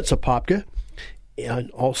Insurance Apopka. And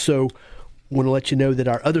also want to let you know that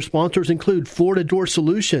our other sponsors include Florida Door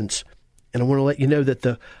Solutions. And I want to let you know that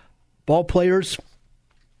the ball players,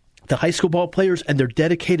 the high school ball players, and their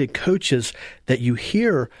dedicated coaches that you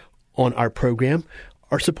hear on our program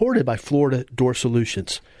are supported by Florida Door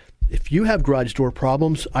Solutions. If you have garage door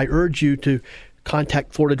problems, I urge you to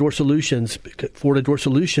contact Florida Door Solutions. Florida Door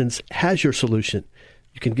Solutions has your solution.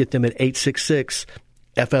 You can get them at 866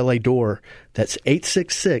 FLA Door. That's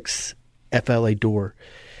 866 FLA Door.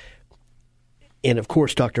 And of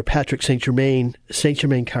course, Dr. Patrick St. Germain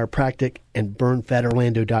Chiropractic, and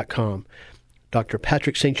BurnFatOrlando.com. Dr.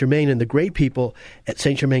 Patrick St. Germain and the great people at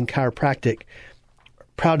St. Germain Chiropractic are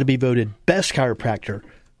proud to be voted best chiropractor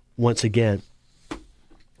once again.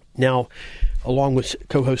 Now, along with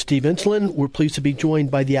co-host Steve Insulin, we're pleased to be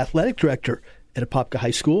joined by the athletic director at Apopka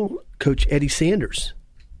High School, Coach Eddie Sanders.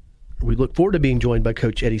 We look forward to being joined by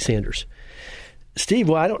Coach Eddie Sanders. Steve,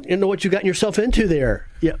 well, I don't know what you got yourself into there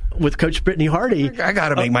with Coach Brittany Hardy. I got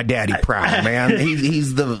to make my daddy proud, man.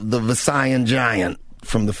 He's the Visayan giant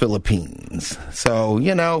from the Philippines. So,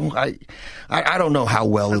 you know, I don't know how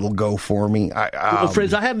well it'll go for me. Well,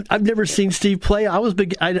 friends, I've never seen Steve play.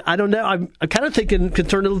 I don't know. I'm kind of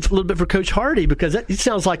concerned a little bit for Coach Hardy because he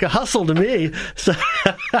sounds like a hustle to me. So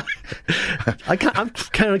I'm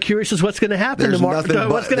kind of curious as what's going to happen tomorrow.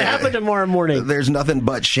 What's going to happen tomorrow morning? There's nothing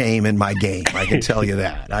but shame in my game. I can tell you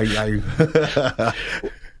that.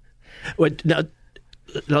 Now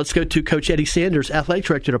let's go to Coach Eddie Sanders, athletic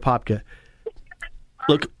director at Apopka.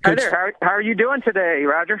 Look, Hi Coach, there. How are you doing today,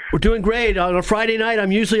 Roger? we're doing great. On a Friday night,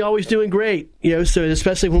 I'm usually always doing great, so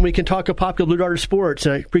especially when we can talk Apopka Blue Darter sports.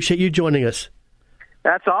 And I appreciate you joining us.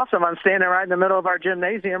 That's awesome. I'm standing right in the middle of our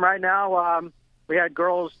gymnasium right now. We had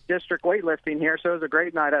girls district weightlifting here, so it was a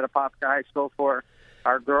great night at Apopka High School for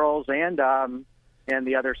our girls and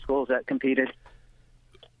the other schools that competed.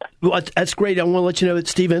 Well, that's great. I want to let you know that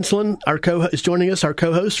Steve Insulin, is joining us, our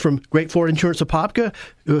co-host from Great Florida Insurance Apopka,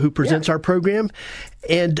 who presents our program.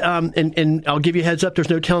 And I'll give you a heads up. There's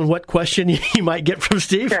no telling what question you might get from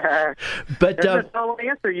Steve. But there's a total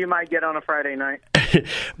answer you might get on a Friday night.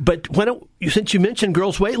 But since you mentioned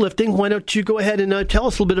girls weightlifting, why don't you go ahead and tell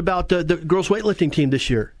us a little bit about the girls weightlifting team this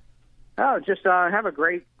year? Oh, just have a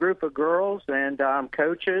great group of girls and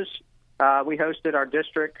coaches. We hosted our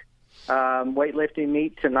district weightlifting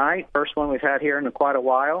meet tonight. First one we've had here in quite a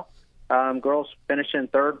while. Girls finished in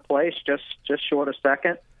third place, just short of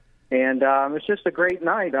second. And it's just a great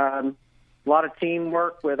night. A lot of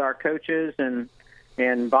teamwork with our coaches and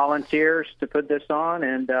volunteers to put this on.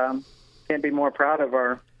 And can't be more proud of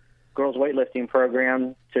our girls weightlifting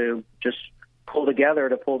program to just pull together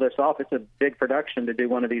to pull this off. It's a big production to do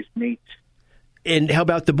one of these meets. And how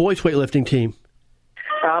about the boys weightlifting team?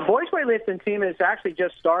 Boys weightlifting team is actually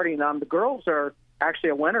just starting. The girls are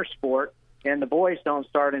actually a winter sport, and the boys don't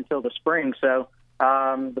start until the spring. So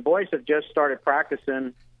the boys have just started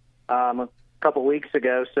practicing a couple weeks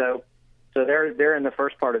ago. So they're in the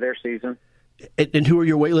first part of their season. And who are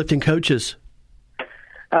your weightlifting coaches?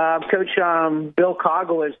 Coach Bill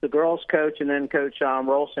Coggle is the girls' coach, and then Coach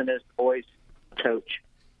Rolson is the boys' coach,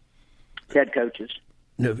 head coaches.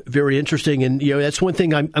 No, very interesting, and that's one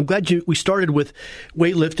thing. I'm glad we started with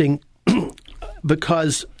weightlifting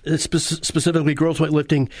because specifically girls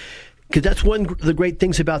weightlifting, because that's one of the great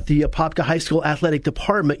things about the Apopka High School athletic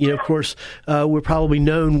department. of course, we are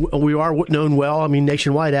known well. I mean,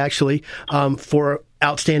 nationwide actually for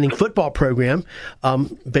outstanding football program.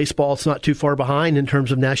 Baseball is not too far behind in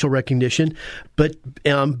terms of national recognition, but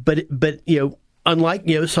unlike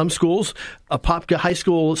some schools, Apopka High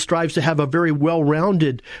School strives to have a very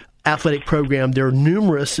well-rounded athletic program. There are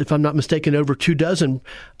numerous, if I'm not mistaken, over 24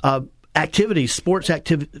 sports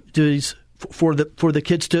activities for the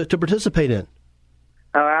kids to participate in.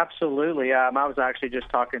 Oh, absolutely. I was actually just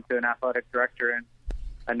talking to an athletic director in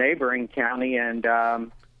a neighboring county, and I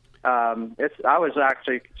was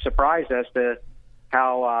actually surprised as to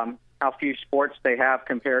how few sports they have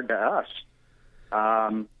compared to us.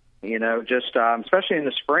 Especially in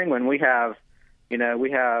the spring when we have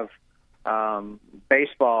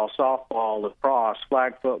baseball, softball, lacrosse,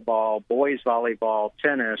 flag football, boys volleyball,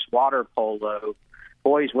 tennis, water polo,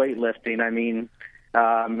 boys weightlifting. I mean,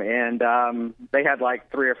 and they had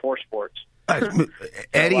like 3 or 4 sports.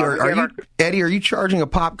 Eddie, are you charging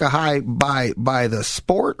Apopka High by the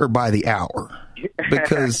sport or by the hour?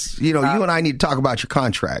 Because you and I need to talk about your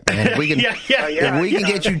contract, man. If we can, if we can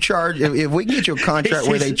get you charged, if we can get you a contract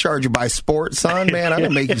where they charge you by sport, son, man, I'm gonna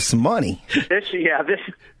make you some money.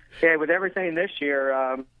 With everything this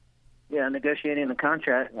year, negotiating the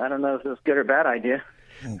contract. I don't know if it's a good or bad idea.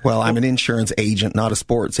 Well, I'm an insurance agent, not a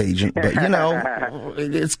sports agent, but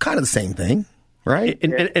it's kind of the same thing. Right,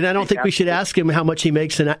 and I don't think we should ask him how much he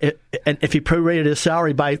makes, and if he prorated his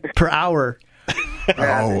salary per hour.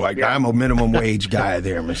 I'm a minimum wage guy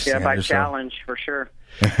there, Mr. Sanders. By challenge for sure.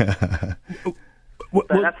 But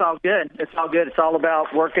that's all good. It's all good. It's all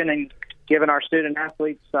about working and giving our student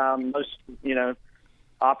athletes most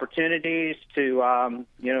opportunities to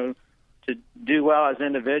to do well as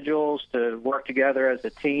individuals, to work together as a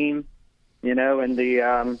team, and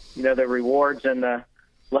the rewards and the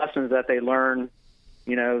lessons that they learn,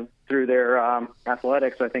 through their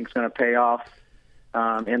athletics, I think is going to pay off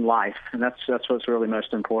in life, and that's what's really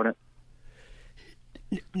most important.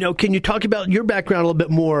 Now, can you talk about your background a little bit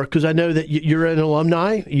more? Because I know that you're an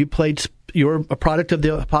alumni. You're a product of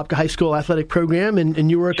the Apopka High School athletic program, and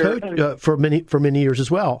you were a coach for many years as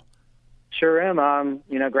well. Sure am.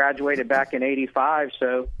 Graduated back in '85,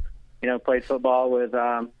 so played football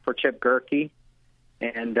for Chip Gerke,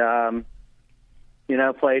 and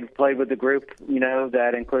played with the group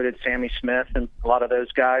that included Sammy Smith and a lot of those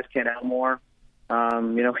guys, Ken Elmore. We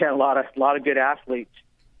had a lot of good athletes,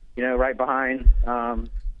 right behind,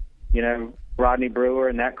 Rodney Brewer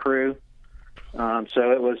and that crew.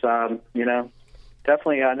 So it was,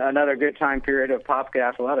 definitely another good time period of Apopka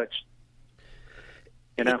athletics.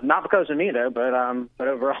 Not because of me though, but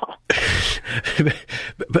overall.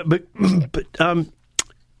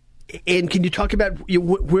 And can you talk about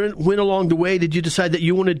when along the way did you decide that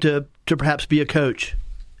you wanted to perhaps be a coach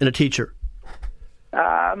and a teacher?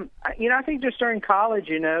 I think just during college,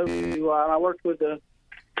 I worked with the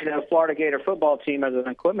Florida Gator football team as an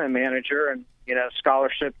equipment manager, and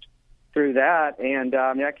scholarshiped through that, and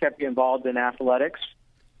that kept me involved in athletics.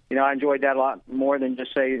 I enjoyed that a lot more than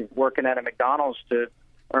just say working at a McDonald's to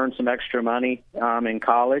earn some extra money in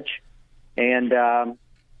college, and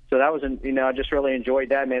so that was I just really enjoyed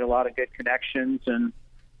that. Made a lot of good connections and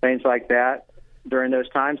things like that during those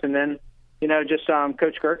times, and then just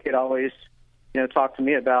Coach Gerke had always talked to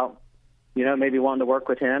me about maybe wanting to work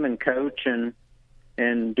with him and coach and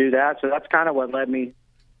do that. So that's kind of what led me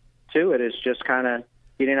to it, is just kind of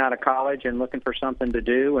getting out of college and looking for something to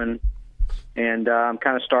do, and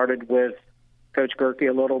kind of started with Coach Gerke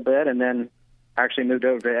a little bit, and then actually moved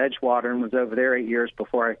over to Edgewater and was over there 8 years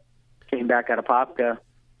before I came back out of Apopka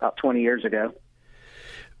about 20 years ago.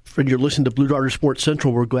 Friend, you're listening to Blue Darter Sports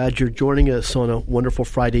Central. We're glad you're joining us on a wonderful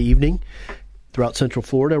Friday evening throughout Central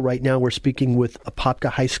Florida. Right now we're speaking with Apopka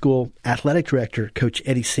High School Athletic Director, Coach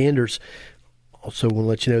Eddie Sanders. Also want to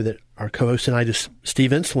let you know that our co-host tonight is Steve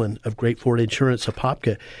Insulin of Great Florida Insurance,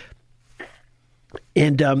 Apopka.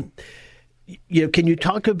 And, can you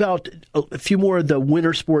talk about a few more of the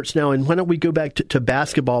winter sports now? And why don't we go back to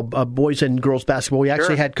basketball, boys and girls basketball? We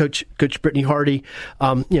actually had Coach Brittany Hardy,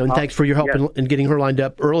 and thanks for your help in getting her lined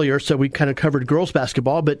up earlier. So we kind of covered girls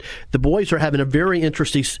basketball, but the boys are having a very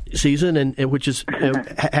interesting season, and which is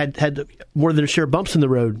had more than a share of bumps in the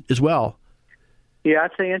road as well. Yeah,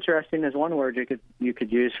 I'd say interesting is one word you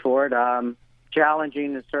could use for it.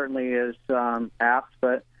 Challenging certainly is apt,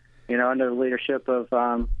 but under the leadership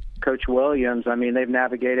of Coach Williams, they've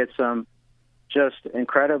navigated some just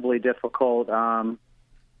incredibly difficult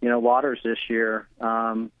waters this year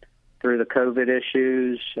through the COVID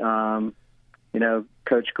issues.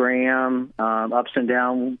 Coach Graham, ups and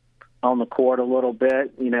downs on the court a little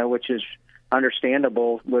bit, which is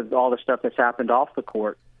understandable with all the stuff that's happened off the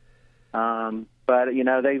court. But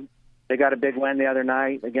they got a big win the other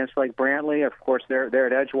night against Lake Brantley. Of course, they're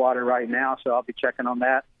at Edgewater right now, so I'll be checking on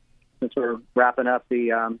that since we're wrapping up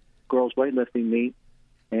the girls weightlifting meet.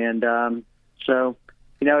 And so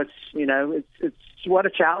it's what a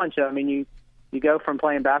challenge. You go from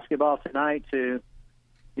playing basketball tonight to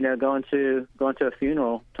going to a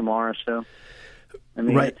funeral tomorrow. So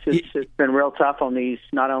right. It's been real tough on these,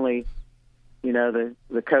 not only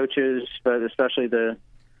the coaches, but especially the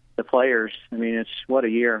players. It's what a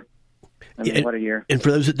year. What a year. And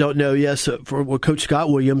for those that don't know, yes, Coach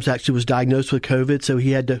Scott Williams actually was diagnosed with COVID, so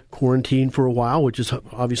he had to quarantine for a while, which is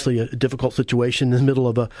obviously a difficult situation in the middle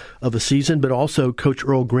of a season. But also Coach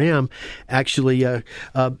Earl Graham actually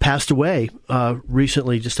passed away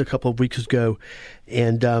recently, just a couple of weeks ago.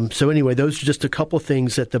 And so anyway, those are just a couple of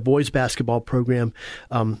things that the boys basketball program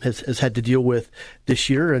has had to deal with this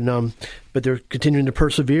year. And but they're continuing to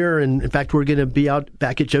persevere. And in fact, we're going to be out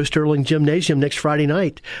back at Joe Sterling Gymnasium next Friday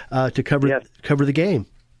night to cover the game.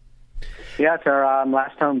 Yeah, it's our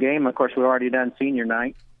last home game. Of course, we've already done senior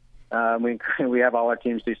night. We have all our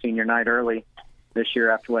teams do senior night early this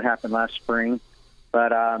year after what happened last spring.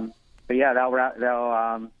 But yeah,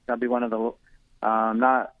 that'll be one of the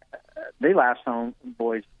not the last home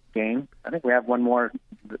boys game. I think we have one more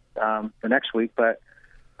the next week, but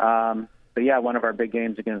yeah, one of our big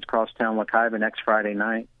games against Crosstown Wekiva next Friday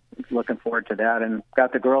night. Looking forward to that. And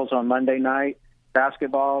got the girls on Monday night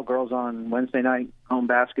basketball, girls on Wednesday night home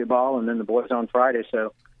basketball, and then the boys on Friday.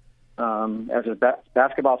 So as the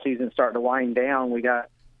basketball season's starting to wind down, we got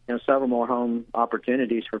several more home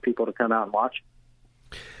opportunities for people to come out and watch.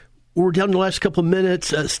 We're down to the last couple of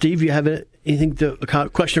minutes. Steve, you have anything a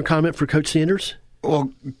question or comment for Coach Sanders?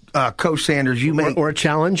 Well, Coach Sanders, you may... Or a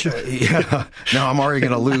challenge? Yeah. No, I'm already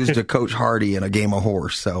going to lose to Coach Hardy in a game of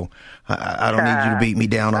horse, so I don't need you to beat me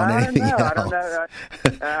down on anything else. I don't know.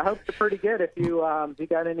 I hope you're pretty good if you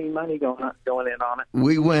got any money going in on it.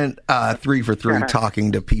 We went 3 for 3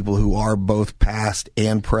 talking to people who are both past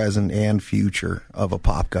and present and future of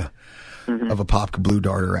Apopka, of Apopka Blue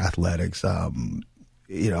Darter Athletics.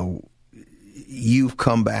 You've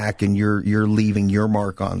come back and you're leaving your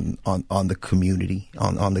mark on the community,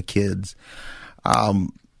 on the kids.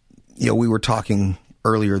 We were talking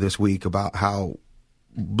earlier this week about how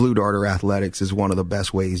Blue Darter Athletics is one of the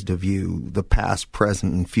best ways to view the past,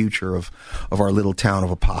 present, and future of our little town of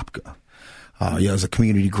Apopka. As the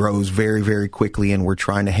community grows very, very quickly, and we're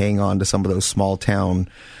trying to hang on to some of those small town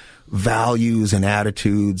values and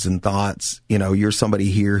attitudes and thoughts. You're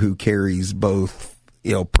somebody here who carries both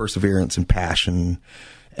perseverance and passion,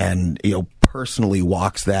 and personally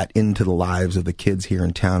walks that into the lives of the kids here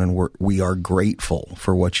in town, and we are grateful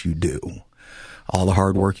for what you do, all the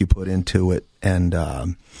hard work you put into it, and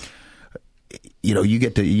you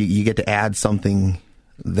get to add something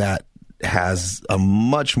that has a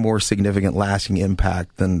much more significant lasting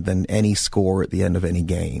impact than any score at the end of any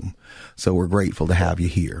game. So we're grateful to have you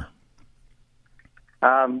here.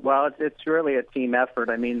 Well, it's really a team effort.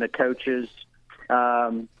 I mean, the coaches,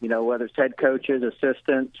 whether it's head coaches,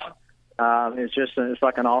 assistants, it's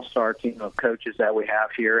like an all-star team of coaches that we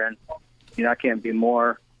have here. And, I can't be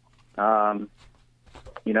more,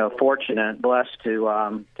 fortunate, blessed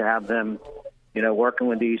to have them, working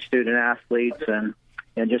with these student athletes and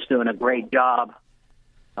just doing a great job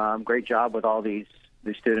with all these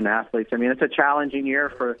student athletes. I mean, it's a challenging year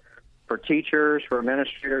for teachers, for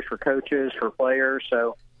administrators, for coaches, for players.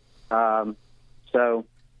 But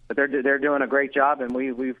they're doing a great job, and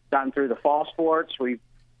we've gotten through the fall sports. We've,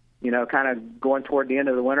 kind of going toward the end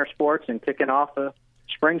of the winter sports and kicking off the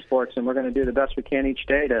spring sports, and we're going to do the best we can each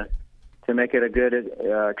day to make it a good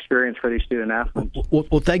experience for these student athletes.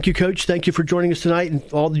 Well, thank you, Coach. Thank you for joining us tonight and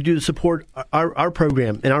all you do to support our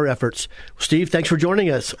program and our efforts. Steve, thanks for joining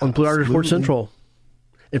us on Blue Darter Sports Central.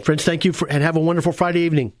 And friends, thank you and have a wonderful Friday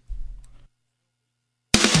evening.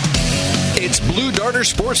 It's Blue Darter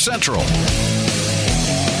Sports Central.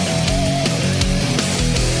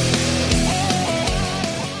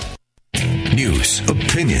 News,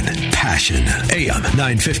 opinion, passion. AM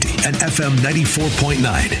 950 and FM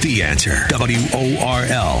 94.9. The Answer.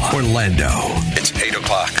 WORL, Orlando. It's 8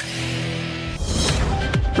 o'clock.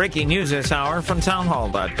 Breaking news this hour from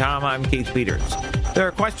townhall.com. I'm Keith Peters. There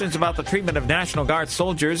are questions about the treatment of National Guard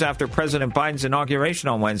soldiers after President Biden's inauguration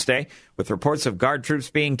on Wednesday, with reports of Guard troops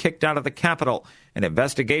being kicked out of the Capitol. An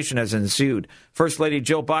investigation has ensued. First Lady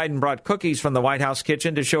Jill Biden brought cookies from the White House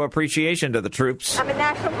kitchen to show appreciation to the troops. I'm a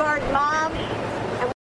National Guard mom,